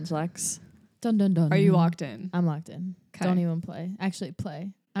 challenge, Lex. Dun dun dun. Are you locked in? I'm locked in. 'Kay. Don't even play. Actually,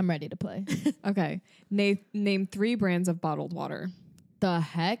 play. I'm ready to play. Okay. Name 3 brands of bottled water. The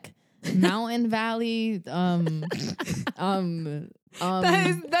heck? Mountain Valley. That's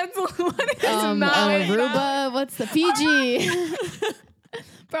what is mountain. Aruba. What's the Fiji?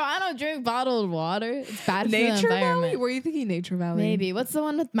 Bro, I don't drink bottled water. It's bad for the Nature Valley? environment. Were you thinking Nature Valley? Maybe. What's the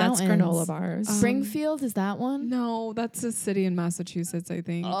one with That's mountains? granola bars. Springfield, is that one? No, that's a city in Massachusetts, I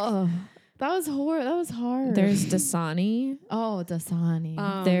think. Oh, that was horrible. That was hard. There's Dasani. oh,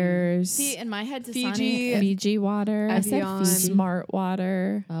 Dasani. There's See, in my head, Dasani. Fiji, Fiji water. I said Evian. Fiji. Smart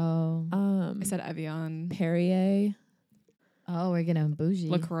water. Oh. I said Evian. Perrier. Oh, we're getting bougie.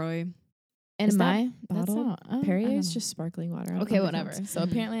 LaCroix. And Is that my that's bottled? not, I Perrier don't is know. just sparkling water. I don't Okay, know if it whatever. counts. So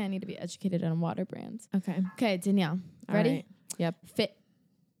apparently I need to be educated on water brands. Okay. Okay, Danielle. All Ready? right. Yep. Fit.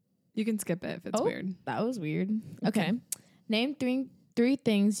 You can skip it if it's Oh. weird. That was weird. Okay. Name three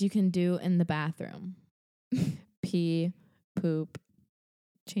things you can do in the bathroom. Pee, poop,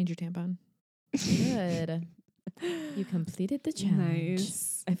 change your tampon. Good. You completed the challenge.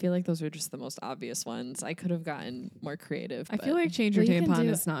 Nice. I feel like those were just the most obvious ones. I could have gotten more creative. I but feel like change your Well, you can tampon do-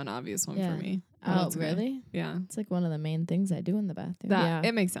 is not an obvious one Yeah. for me. But Oh, that's okay. really? Yeah. It's like one of the main things I do in the bathroom. That Yeah.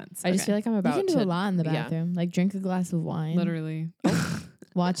 it makes sense. I just feel like I'm you about can do to a lot in the yeah. bathroom. Like drink a glass of wine. literally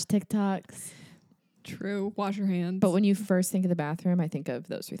Watch TikToks. true. Wash your hands. But when you first think of the bathroom, I think of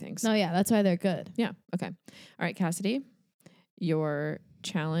those 3 things. No, yeah, that's why they're good. Yeah. Okay. All right, Cassidy, your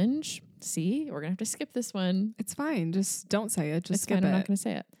challenge. See, we're gonna have to skip this one. it's fine. Just don't say it. Just It's skip fine. I'm not it. gonna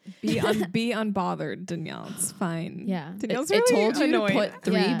say it. Be unbothered, Danielle. It's fine. Yeah. Danielle's It really told you annoying. to put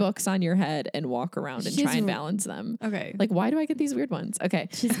 3 Yeah. books on your head and walk around and She's try and r- balance them. Okay. Like, why do I get these weird ones? Okay.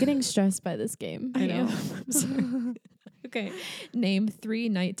 She's getting stressed by this game. I know. I'm sorry. Okay. Name 3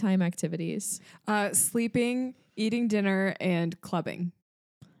 nighttime activities. Sleeping, eating dinner, and clubbing.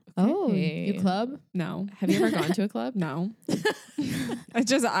 Oh, Okay. you club? No. Have you ever gone to a club? No. It's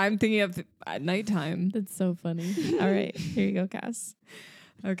just I'm thinking of at nighttime. That's so funny. All right. Here you go, Cass.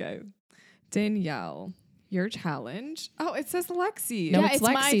 Okay. Danielle, your challenge. Oh, it says Lexi. No, yeah, it's it's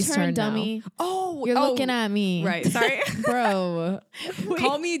my Lexi's turn, turn now. dummy. Oh, You're looking at me. Right. Sorry. Bro.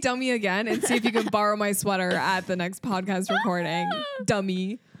 Call me dummy again and see if you can borrow my sweater at the next podcast recording.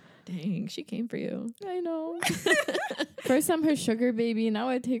 Dummy. Dang, she came for you. I know. First I'm her sugar baby, now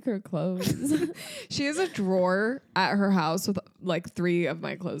I take her clothes. She has a drawer at her house with like 3 of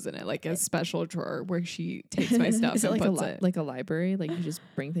my clothes in it, like a special drawer where she takes my stuff Is it and like puts it. like a library? Like you just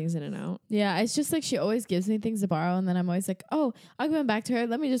bring things in and out? Yeah, it's just like she always gives me things to borrow and then I'm always like, oh, I'll give them back to her.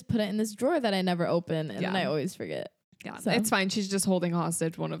 Let me just put it in this drawer that I never open. And then Yeah. I always forget. Yeah, So- it's fine. She's just holding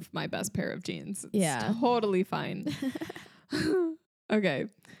hostage one of my best pair of jeans. It's Yeah. totally fine. Okay.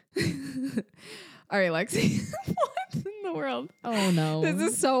 All right, Lexi. What in the world? Oh no.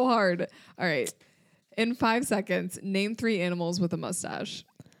 This is so hard. All right. In 5 seconds, name 3 animals with a mustache.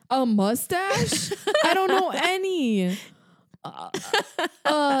 a mustache? I don't know any.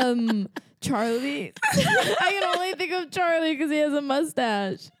 Charlie. I can only think of Charlie because he has a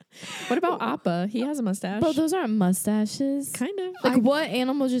mustache. What about Appa? He has a mustache. Bro, those aren't mustaches. kind of. Like what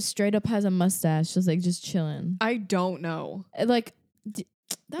animal just straight up has a mustache? Just like just chilling. I don't know. Like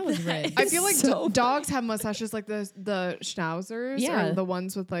that was red. I feel like So dogs have mustaches like the schnauzers Yeah. or the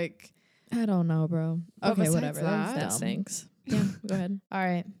ones with like I don't know, bro. But Okay, besides whatever. that- That's That dumb. stinks. Yeah, go ahead. All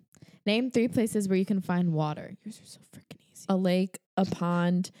right. Name 3 places where you can find water. Yours are so freaking easy. A lake, a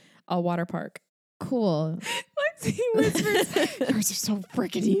pond, a water park. Cool. Lexi whispers. Yours are so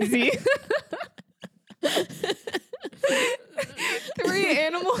freaking easy. 3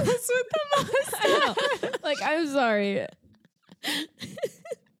 animals with a mustache. Like, I'm sorry.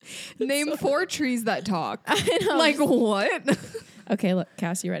 Name 4 trees that talk. I know. Like what? Okay, look,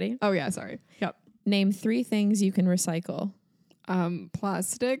 Cass, you ready? Oh yeah, sorry. Yep. Name 3 things you can recycle.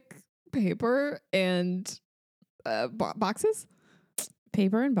 Plastic, paper, and boxes.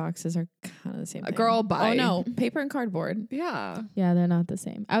 Paper and boxes are kind of the same thing. Girl, bye. Oh no, paper and cardboard. Yeah. Yeah, they're not the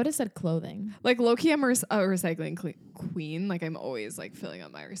same. I would have said clothing. Like low-key, I'm a recycling queen. Like I'm always like filling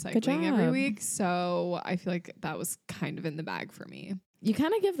up my recycling every job. week. So I feel like that was kind of in the bag for me. You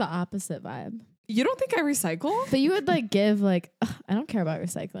kind of give the opposite vibe. You don't think I recycle? But you would like give like, "Ugh, I don't care about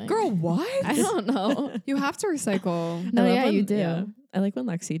recycling. Girl, what? I don't know. You have to recycle. No, I love yeah, when- you do. I like when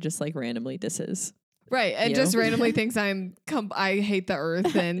Lexi just like randomly disses. Right. And You? just randomly thinks I hate the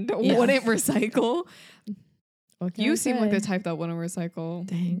earth and Yeah. wouldn't recycle. What can I You seem like the say? type that wouldn't recycle.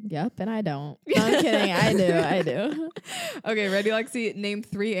 Dang. Yep, and I don't. No, I'm kidding. I do. I do. Okay, ready, Lexi? Name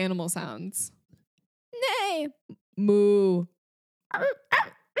 3 animal sounds. Nay. Moo. I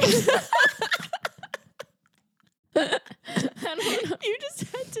don't know. You just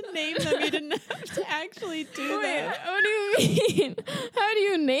had to name them. You didn't have to actually do Wait, what do you mean? How do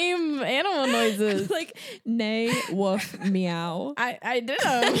you name animal noises? Like neigh, woof, meow. I did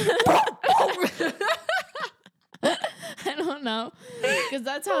them. I don't know. Because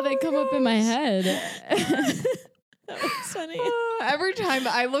that's how they come up in my head. That was funny. Every time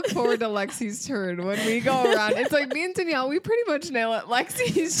I look forward to Lexi's turn when we go around, it's like me and Danielle, we pretty much nail it.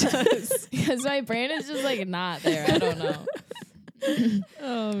 Lexi's just. Because my brain is just like not there. I don't know.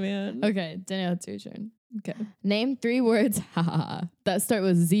 Oh man. Okay, Danielle, it's your turn. Okay. Name 3 words that start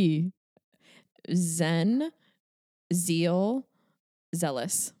with Z. Zen, zeal,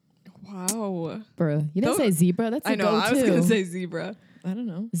 zealous. Wow. Bro, you didn't say zebra. That's a I know. go-to. I was going to say zebra. I don't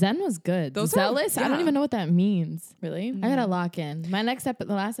know. Zen was good. Those are- Zealous? I don't yeah. even know what that means. Really? I gotta lock in. My next the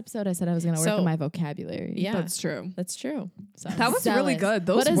last episode, I said I was gonna work So- on my vocabulary. Yeah. That's true. That's true. So That was really zealous. good.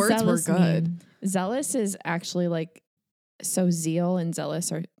 Those What does words were zealous good. mean? Zealous is actually like, so zeal and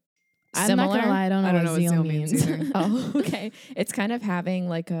zealous are I'm similar. not gonna lie. I don't know, what zeal means means. either. Oh, okay. It's kind of having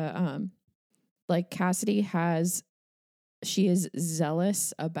like a like Cassidy she is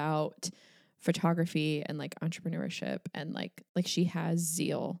zealous about photography and like entrepreneurship and like she has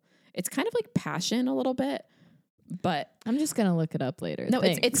zeal. It's kind of like passion a little bit, but I'm just gonna look it up later. no,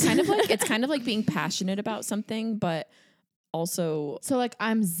 Thanks. it's kind of like being passionate about something, but also so like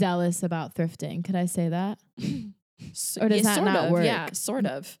I'm zealous about thrifting. Could I say that? Or does yeah, that sort not of, work? Yeah, sort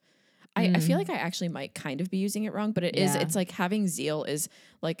of. I feel like I actually might kind of be using it wrong, but it is. Yeah. It's like having zeal is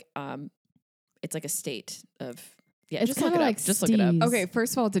like it's like a state of It's just look kinda it like up. Just look it up. Steve's. Okay,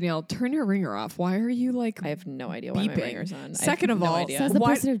 first of all, Danielle, turn your ringer off. Why are you like. I have no idea why my Beeping. ringer's on. Second I have of no all, idea. Says the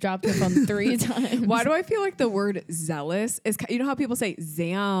Why- person who dropped her phone 3 times. Why do I feel like the word zealous is, you know how people say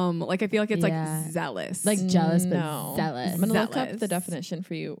zam? Like I feel like it's Yeah. like zealous. Like jealous, but No. zealous. I'm gonna look up Zealous. the definition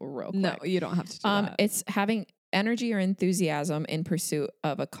for you real quick. no, you don't have to do that. It's having energy or enthusiasm in pursuit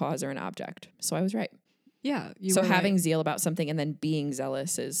of a cause or an object. So I was right. Yeah. You So were having right. zeal about something and then being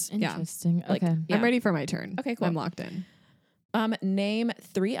zealous is Interesting. Like, okay. yeah. I'm ready for my turn. Okay, cool. I'm locked in. Name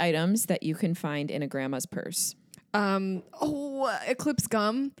 3 items that you can find in a grandma's purse. Eclipse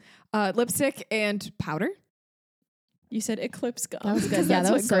gum, lipstick, and powder. You said Eclipse gum. That was good. Because Yeah, that's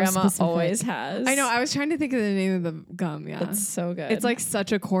that what was so grandma specific. always has. I know. I was trying to think of the name of the gum. Yeah. That's so good. It's like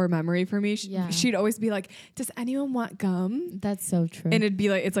such a core memory for me. Yeah. She'd always be like, "Does anyone want gum?" That's so true. And it'd be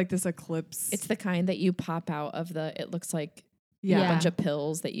like, it's like this eclipse. it's the kind that you pop out of it looks like yeah. a bunch of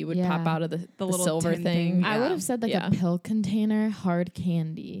pills that you would pop Yeah. out of the little silver tin thing. thing. I Yeah. would have said like Yeah. a pill container, hard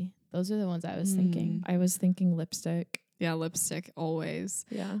candy. Those are the ones I was thinking. I was thinking lipstick. Yeah, lipstick always.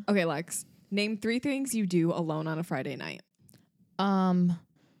 Yeah. Okay, Lex. Name 3 things you do alone on a Friday night.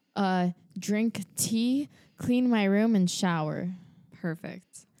 Drink tea, clean my room, and shower.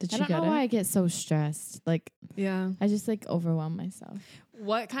 Perfect. Did I you don't get know it? why I get so stressed. Like Yeah. I just like overwhelm myself.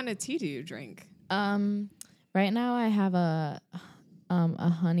 What kind of tea do you drink? Right now I have a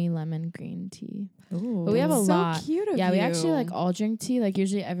honey lemon green tea. Ooh. But we have a So lot. cute of Yeah, we you. actually like all drink tea. Like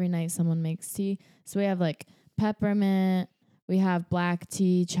usually every night someone makes tea. So we have like peppermint, we have black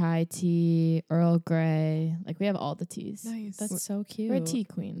tea, chai tea, Earl Grey. Like we have all the teas. Nice. That's so cute. We're tea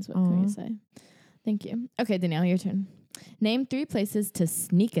queens. What can Aw. we say? Thank you. Okay, Danielle, your turn. Name 3 places to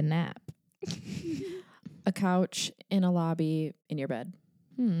sneak a nap. A couch in a lobby in your bed.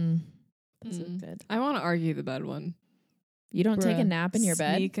 That's Mm. good. I want to argue the bed one. You don't take a Bruh. nap in your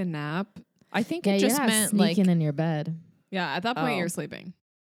bed. Sneak a nap. I think Yeah, it you're just not meant like sneaking in your bed. Yeah, at that point Oh. you're sleeping.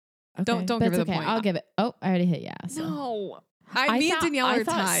 okay. Don't But give it's her the okay. point. I'll give it. Oh, I already hit yeah. So. No. Me and Danielle I are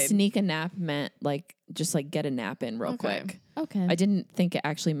thought tied. sneak a nap meant like just like get a nap in real Okay. quick. Okay. I didn't think it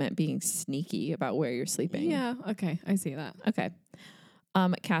actually meant being sneaky about where you're sleeping. Yeah. Okay. I see that. Okay.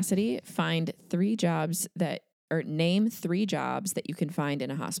 Cassidy, name 3 jobs that you can find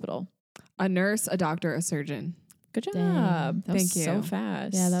in a hospital. A nurse, a doctor, a surgeon. Good job. Dang. That was Thank so you.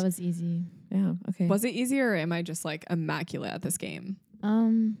 fast. Yeah, that was easy. Yeah. Okay. Was it easier or am I just like immaculate at this game?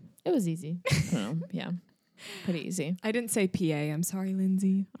 It was easy. I don't know. Yeah. Pretty easy. I didn't say PA. I'm sorry,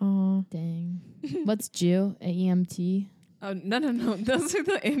 Lindsay. Oh. Dang. What's Jew? A EMT? Oh, no. Those are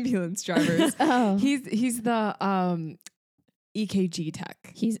the ambulance drivers. Oh. He's the EKG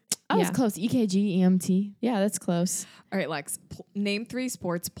tech. I was yeah. close. EKG, EMT. Yeah, that's close. All right, Lex. Name 3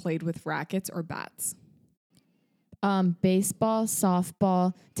 sports played with rackets or bats. Baseball,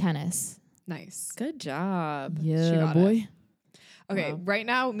 softball, tennis. Nice. Good job. Yeah, got boy. Okay, Wow. right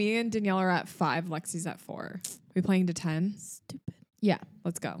now, me and Danielle are at 5. Lexi's at 4. We playing to 10? Stupid. Yeah.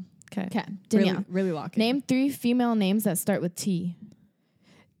 Let's go. Okay. Okay. Danielle. Really lock it. Name 3 female names that start with T.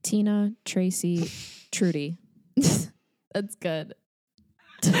 Tina, Tracy, Trudy. That's good.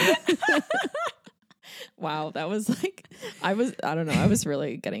 Wow, that was like I don't know. I was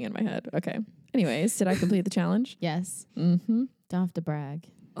really getting in my head. Okay. Anyways, did I complete the challenge? Yes. Mm-hmm. Don't have to brag.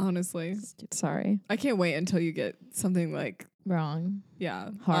 Honestly, Sorry. I can't wait until you get something like, Wrong.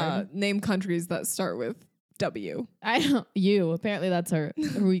 hard. Name countries that start with W. I don't. You. Apparently that's her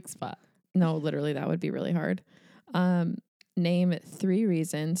weak spot. No, literally that would be really hard. Name 3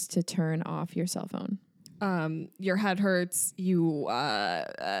 reasons to turn off your cell phone. Your head hurts, you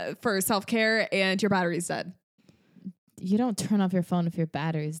for self-care, and your battery's dead. You don't turn off your phone if your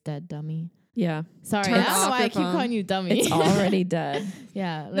battery's dead, dummy. Yeah. Sorry. Turn I don't know off why your I keep phone. calling you dummy. It's already dead.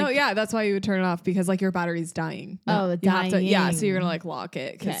 yeah. No, yeah, that's why you would turn it off, because like your battery's dying. Oh, You have to, yeah, so dying. you're gonna like lock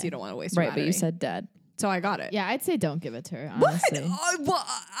it because Okay. you don't want to waste Right, your but battery. you said dead. So I got it. Yeah, I'd say don't give it to her, What? honestly.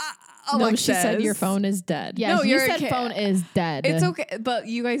 No, she said your phone is dead. Yeah, No, you you're said okay. phone is dead. It's okay, but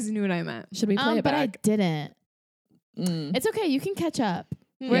you guys knew what I meant. Should we play it but I back? didn't. Mm. It's okay. You can catch up.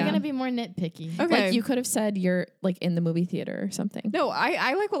 We're Yeah. gonna be more nitpicky. Okay. Like you could have said you're like in the movie theater or something. No,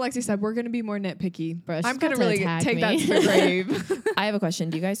 I like what Lexi said. We're gonna be more nitpicky. Bro, she's I'm gonna about to really attack take that me. to the grave. I have a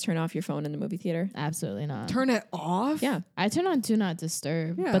question. Do you guys turn off your phone in the movie theater? Absolutely not. Turn it off. Yeah. I turn on Do Not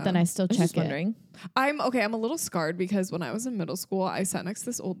Disturb, Yeah. but then I still I was check just it. wondering. I'm a little scarred because when I was in middle school, I sat next to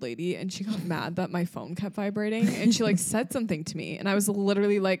this old lady and she got mad that my phone kept vibrating and she like said something to me and I was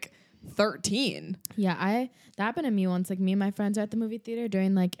literally like 13. Yeah, that happened to me once. Like me and my friends are at the movie theater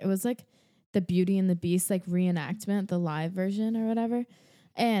during like it was like the Beauty and the Beast like reenactment, the live version or whatever,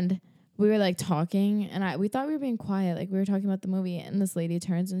 and we were like talking and we thought we were being quiet, like we were talking about the movie, and this lady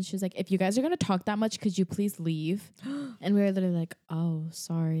turns and she's like, "If you guys are gonna talk that much, could you please leave?" And we were literally like, "Oh,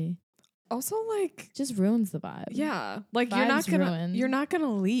 sorry." Also, like, Just ruins the vibe. yeah, like Vibe's ruined. you're not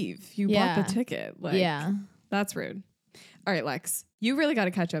gonna leave. You bought Yeah. the ticket. Like, Yeah, that's rude. All right, Lex, you really got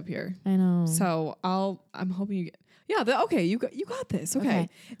to catch up here. I know. So I'm hoping you get. Yeah. Okay. You got this. Okay. Okay.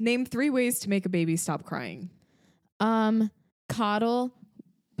 Name 3 ways to make a baby stop crying. Coddle,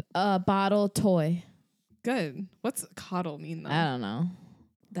 bottle, toy. Good. What's coddle mean though? I don't know.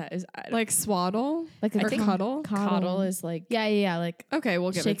 That is Like swaddle? Like Or a cuddle? coddle is like Yeah. Like Okay,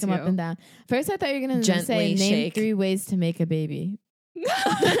 we'll give shake it to them you. up and down. First, I thought you were gonna Gently say name shake. 3 ways to make a baby.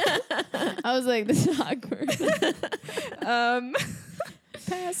 I was like, this is awkward.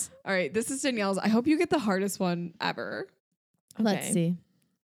 Pass. All right, this is Danielle's. I hope you get the hardest one ever. Let's Okay.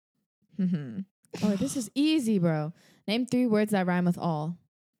 see. Oh, this is easy, bro. Name 3 words that rhyme with all.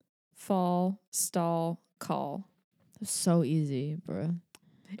 fall, stall, call. That's so easy, bro. Is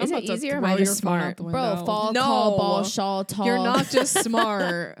I'm it about to easier or am throw I your just phone out smart? the Bro, window. fall, No. call, ball, shawl, tall. You're not just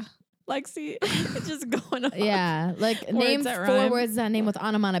smart. Lexi, it's just going on. Yeah, like Words name that 4 rhyme. words that name with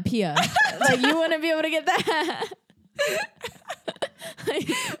onomatopoeia. Like you wouldn't be able to get that.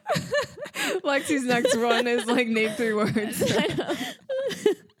 Lexi's next one is like name 3 words.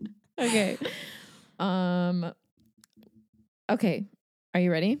 Okay. Okay. Are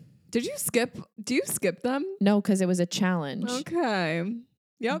you ready? Do you skip them? No, because it was a challenge. Okay.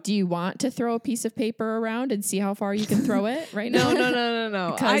 Yep. Do you want to throw a piece of paper around and see how far you can throw it right No, now?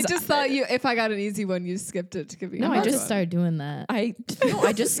 no. Because I just thought if I got an easy one, you skipped it to give me. No, a I hard just one. started doing that. I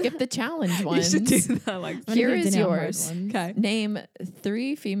just skipped the challenge one. You should do that. Like, I'm gonna Here give is Danielle hard yours. ones. okay. Name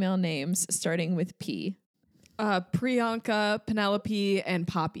 3 female names starting with P. Priyanka, Penelope, and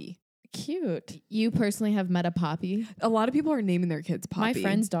Poppy. Cute. You personally have met a Poppy. A lot of people are naming their kids Poppy. My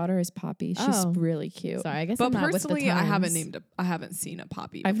friend's daughter is Poppy. She's Oh. really cute. Sorry, I guess But I'm not with the personally, I haven't times. I haven't seen a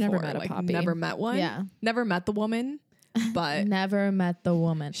Poppy. I've never before. met a like, Poppy. Never met one. Yeah. Never met the woman. but Never met the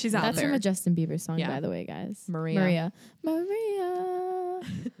woman. She's out That's there. from a Justin Bieber song, Yeah. by the way, guys. Maria. Maria.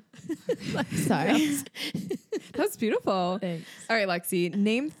 Sorry. that's beautiful. Thanks. All right, Lexi,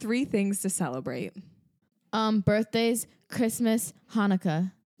 name 3 things to celebrate. Birthdays, Christmas,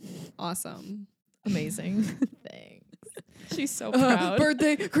 Hanukkah. Awesome. Amazing. Thanks. She's so proud.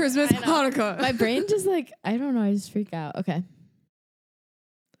 Birthday, Christmas, I know. Hanukkah. My brain just like, I don't know. I just freak out. Okay.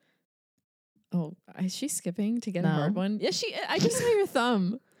 Oh, is she skipping to get a No. hard one? Yeah, she. I just saw your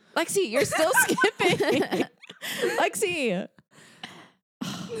thumb. Lexi, you're still skipping. Lexi.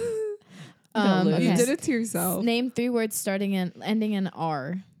 gonna lose. You okay. did it to yourself. Name 3 words ending in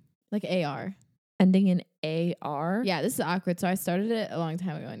R, like AR. Ending in AR. Yeah, this is awkward. So I started it a long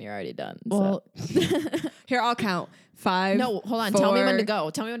time ago, and you're already done. Well, Here, I'll count. 5. no, hold on. Tell me when to 4, go.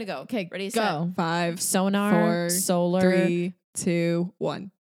 Tell me when to go. Okay, Ready, go. 5, Sonar, 4, solar. 3, 2,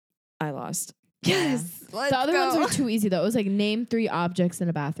 1. I lost. Yes. Let's The other go. ones were too easy though. It was like name 3 objects in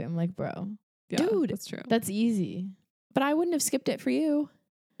a bathroom. Like, bro, Yeah, Dude. that's true. that's easy. But I wouldn't have skipped it for you.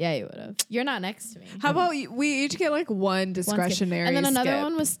 Yeah, you would have. You're not next to me. How about we each get like one discretionary And then another skip.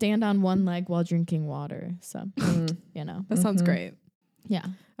 one was stand on one leg while drinking water. So, you know. That sounds Mhm. great. Yeah.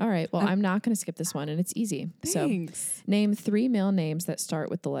 All right. Well, I'm not going to skip this one, and it's easy. Thanks. So, name 3 male names that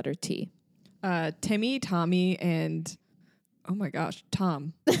start with the letter T. Timmy, Tommy, and oh my gosh,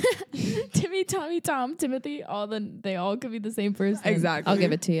 Tom. Timmy, Tommy, Tom, Timothy, they all could be the same person. Exactly. I'll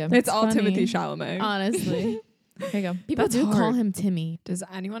give it to you. It's all funny. Timothy Chalamet. Honestly. Here you go. People That's do call hard. him Timmy. Does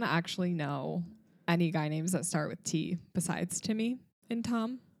anyone actually know any guy names that start with T besides Timmy and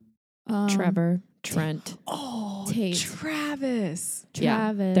Tom? Trevor, Trent. Oh, Tate. Travis. Yeah,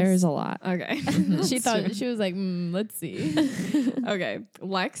 Travis. there's a lot. Okay. She thought she was like, let's see. Okay.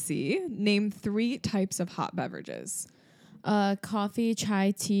 Lexi, name 3 types of hot beverages. Coffee,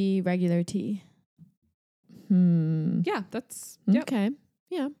 chai, tea, regular tea. Yeah, that's yep. Okay.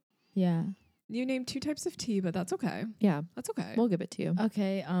 Yeah. Yeah. You named 2 types of tea, but that's okay. Yeah. That's okay. We'll give it to you.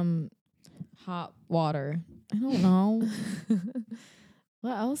 Okay. Hot water. I don't know.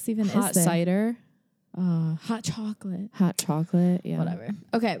 What else even Hot is there? cider, Hot chocolate. hot chocolate. Yeah. Whatever.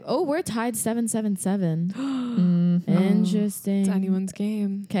 Okay. Oh, we're tied 7-7-7. Mhm. Interesting. It's anyone's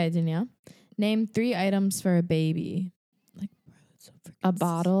game. Okay, Danielle. Name 3 items for a baby. Like, bro, that's so freaking A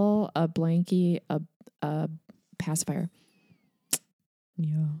bottle, a blankie, a pacifier.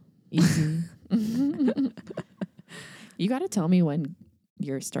 Yeah. Easy. You got to tell me when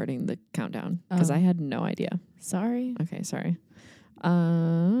you're starting the countdown because Oh. I had no idea. Sorry. Okay, sorry.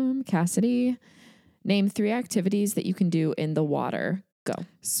 Cassidy, name 3 activities that you can do in the water. Go.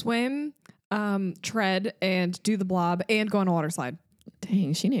 Swim, tread, and do the blob, and go on a water slide.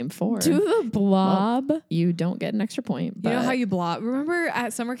 Dang, she named 4. Do the blob. You don't get an extra point. You But know how you blob? Remember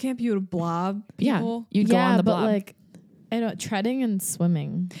at summer camp you would blob people? you'd go on the but blob. like, I don't treading and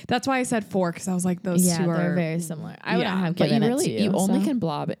swimming. That's why I said 4 because I was like those Yeah, 2 they're are very similar. I wouldn't Yeah, have but you given really it to you. only so. can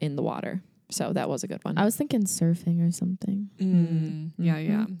blob in the water. So that was a good one. I was thinking surfing or something.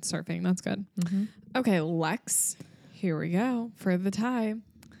 Yeah, surfing. That's good. Mhm. Okay, Lex, here we go for the tie.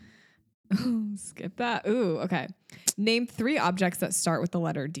 Skip that. Ooh, okay. Name 3 objects that start with the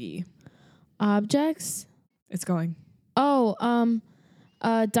letter D. Objects. It's going. Oh,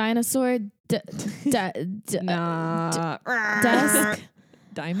 dinosaur. Nah. Desk.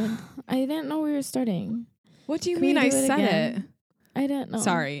 Diamond. I didn't know we were starting. What do you Can we mean I do it said again? I didn't know. it?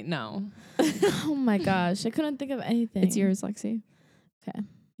 Sorry, no. Oh my gosh, I couldn't think of anything. It's yours, Lexi.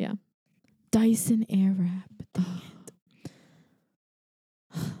 Dyson Airwrap. Dang it.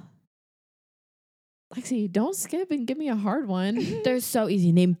 Lexi, don't skip and give me a hard one. They're so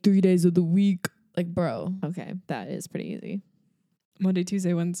easy. Name 3 days of the week. Like, bro. Okay, that is pretty easy. Monday,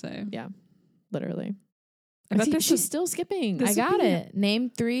 Tuesday, Wednesday. Literally. I bet See, this she's is- still skipping. this I would got be- it. Name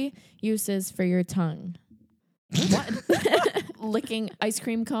 3 uses for your tongue. What? Licking ice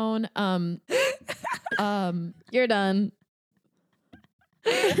cream cone. You're done.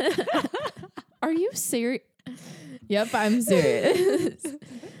 Are you serious? Yep, I'm serious.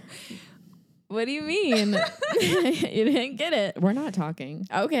 What do you mean? You didn't get it. We're not talking.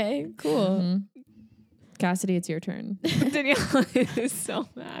 Okay, cool. Mhm. Cassidy, it's your turn. Danielle is so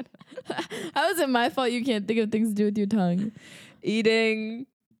mad. How is it my fault you can't think of things to do with your tongue? Eating.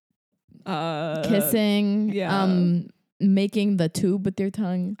 Kissing. yeah. Making the tube with your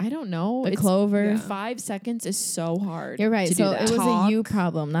tongue. I don't know. The It's- clover. yeah. 5 seconds is so hard. You're right. To So do it that. was Talk. a you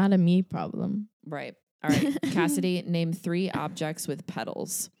problem, not a me problem. Right. All right. Cassidy, name 3 objects with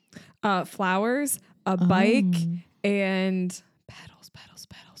pedals. Flowers, a bike, Oh. and pedals.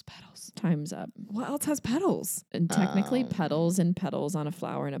 Time's up. What else has pedals? And technically, Oh. pedals and pedals on a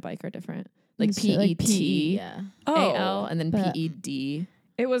flower and a bike are different. like Like PE, PET yeah. AL and then but- PED.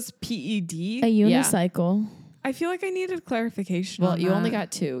 It was PED. A unicycle. I feel like I needed clarification. Well, on you only that.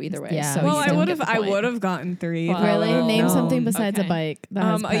 got 2 either way. Yeah. So Well, you I didn't would get have. the I point. would have gotten 3. Well, if I Really? would've Name known. something besides a Okay. bike that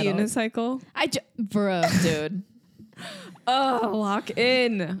has A pedals. unicycle. Bro. Dude. Oh, lock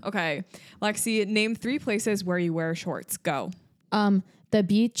in. Okay, Lexi, name 3 places where you wear shorts. Go. The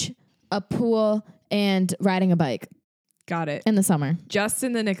beach, a pool, and riding a bike Got it. in the summer. Just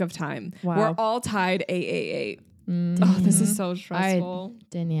in the nick of time. Wow. We're all tied 8. Oh, this is so All stressful. right,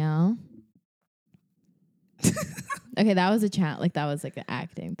 Danielle. Okay, that was a chat. Like that was like an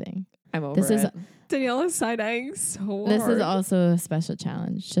acting thing. I'm over This is it. Danielle is side-eyeing so This hard. is also a special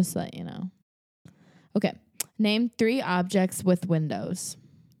challenge, just to let you know. Okay. Name 3 objects with windows.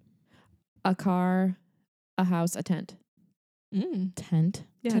 A car, a house, a tent. Tent.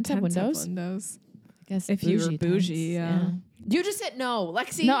 Yeah, Tents have windows? windows. I guess If you were bougie, tents, yeah. You just said no,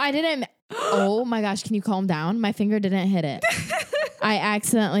 Lexi. No, I didn't. Oh my gosh, can you calm down? My finger didn't hit it. I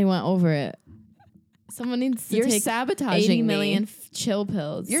accidentally went over it. Someone needs to You're take sabotaging 80 me. million chill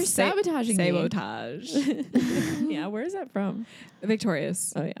pills. You're sabotaging me. Sabotage. Yeah, where is that from?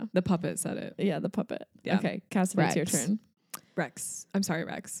 Victorious. Oh yeah. The puppet said it. Yeah, the puppet. Yeah. Okay, Cassidy, it's your Rex. turn. Rex. I'm sorry,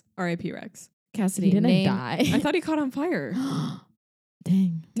 Rex. R.I.P. Rex. Cassidy, he didn't name. die. I thought he caught on fire.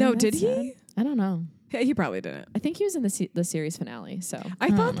 Dang. No, Dang, did that's he? sad. I don't know. Yeah, he probably didn't. I think he was in the series finale. So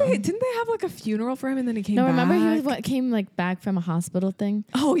I thought didn't they have like a funeral for him and then he came No, back? remember he was what came like back from a hospital thing?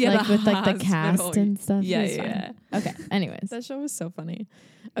 Oh yeah, like with like the hospital. cast and stuff. Yeah, It was yeah. fine. Okay. Anyways. that show was so funny.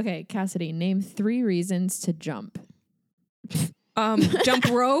 Okay, Cassidy, name 3 reasons to jump. Jump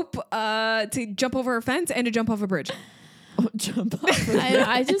rope, to jump over a fence and to jump off a bridge. Oh, jump off.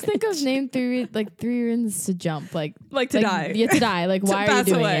 I just think of name 3 reasons to jump. Like To die. Yeah, to die. Like why are you pass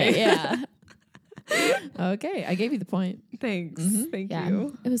doing away. it? Yeah. Okay, I gave you the point. Thanks. Thank Yeah.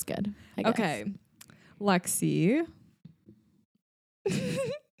 you. It was good. I guess. Okay. Lexi.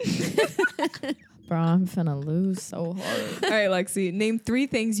 Bro, I'm finna lose so hard. All right, Lexi. Name 3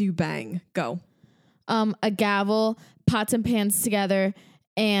 things you bang. Go. A gavel, pots and pans together,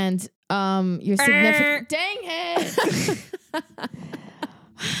 and your significant dang it.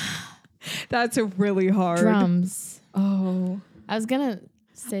 That's a really hard. Drums. Oh. I was gonna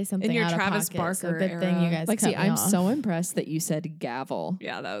say something your out Travis of pocket, so Barker good thing you era. guys cut Lexi, me I'm off. so impressed that you said gavel.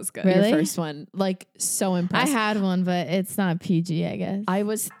 Yeah, that was good. Really? Your first one. Like, so I impressed. had one, but it's not PG, I guess. I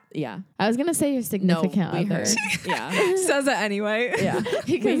was, yeah. I was gonna say your No, significant we other. heard. Yeah. Says it anyway. Yeah.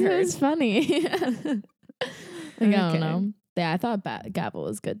 Because it was funny. Like, I Okay. don't know. Yeah, I thought gavel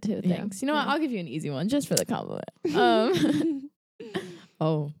was good too. Yeah. Thanks. You know what? I'll give you an easy one just for the compliment.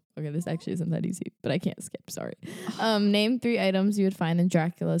 Oh, okay. This actually isn't that easy, but I can't skip. Sorry. Name 3 items you would find in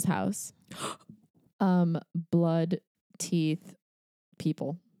Dracula's house. Blood, teeth,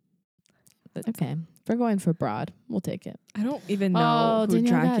 people. Okay, if we're going for broad, we'll take it. I don't even know Oh, who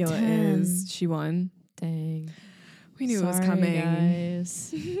Danielle got Dracula 10. is. She won. Dang. We knew it was Sorry, coming.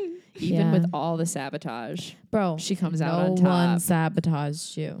 guys. Even Yeah. with all the sabotage, Bro, she comes out no on top. one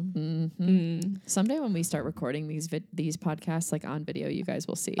sabotaged you. Someday when we start recording these podcasts like on video, you guys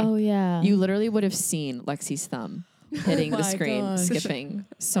will see. Oh yeah. You literally would have seen Lexi's thumb hitting the my screen, gosh. skipping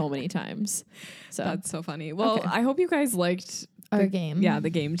so many times. So That's so funny. Well, Okay. I hope you guys liked Our game. Yeah, the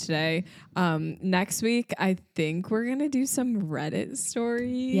game today. Next week, I think we're gonna do some Reddit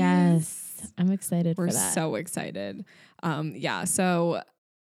stories. Yes. I'm excited We're for that. so excited. So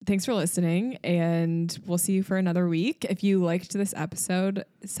thanks for listening, and we'll see you for another week. If you liked this episode,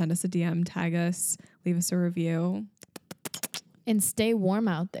 send us a DM, tag us, leave us a review. And stay warm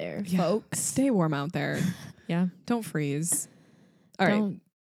out there, folks. Stay warm out there. yeah. Don't freeze. All right. Don't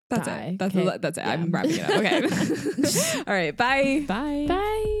That's die. it. That's Okay. that's it. Yeah. I'm wrapping it up. Okay. All right. Bye. Bye.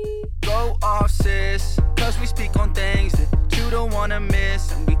 Bye. Go off, sis, cause we speak on things that you don't wanna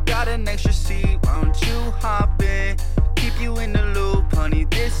miss. And we got an extra seat, why don't you hop in? Keep you in the loop, honey,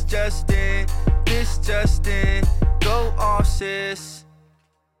 this just in.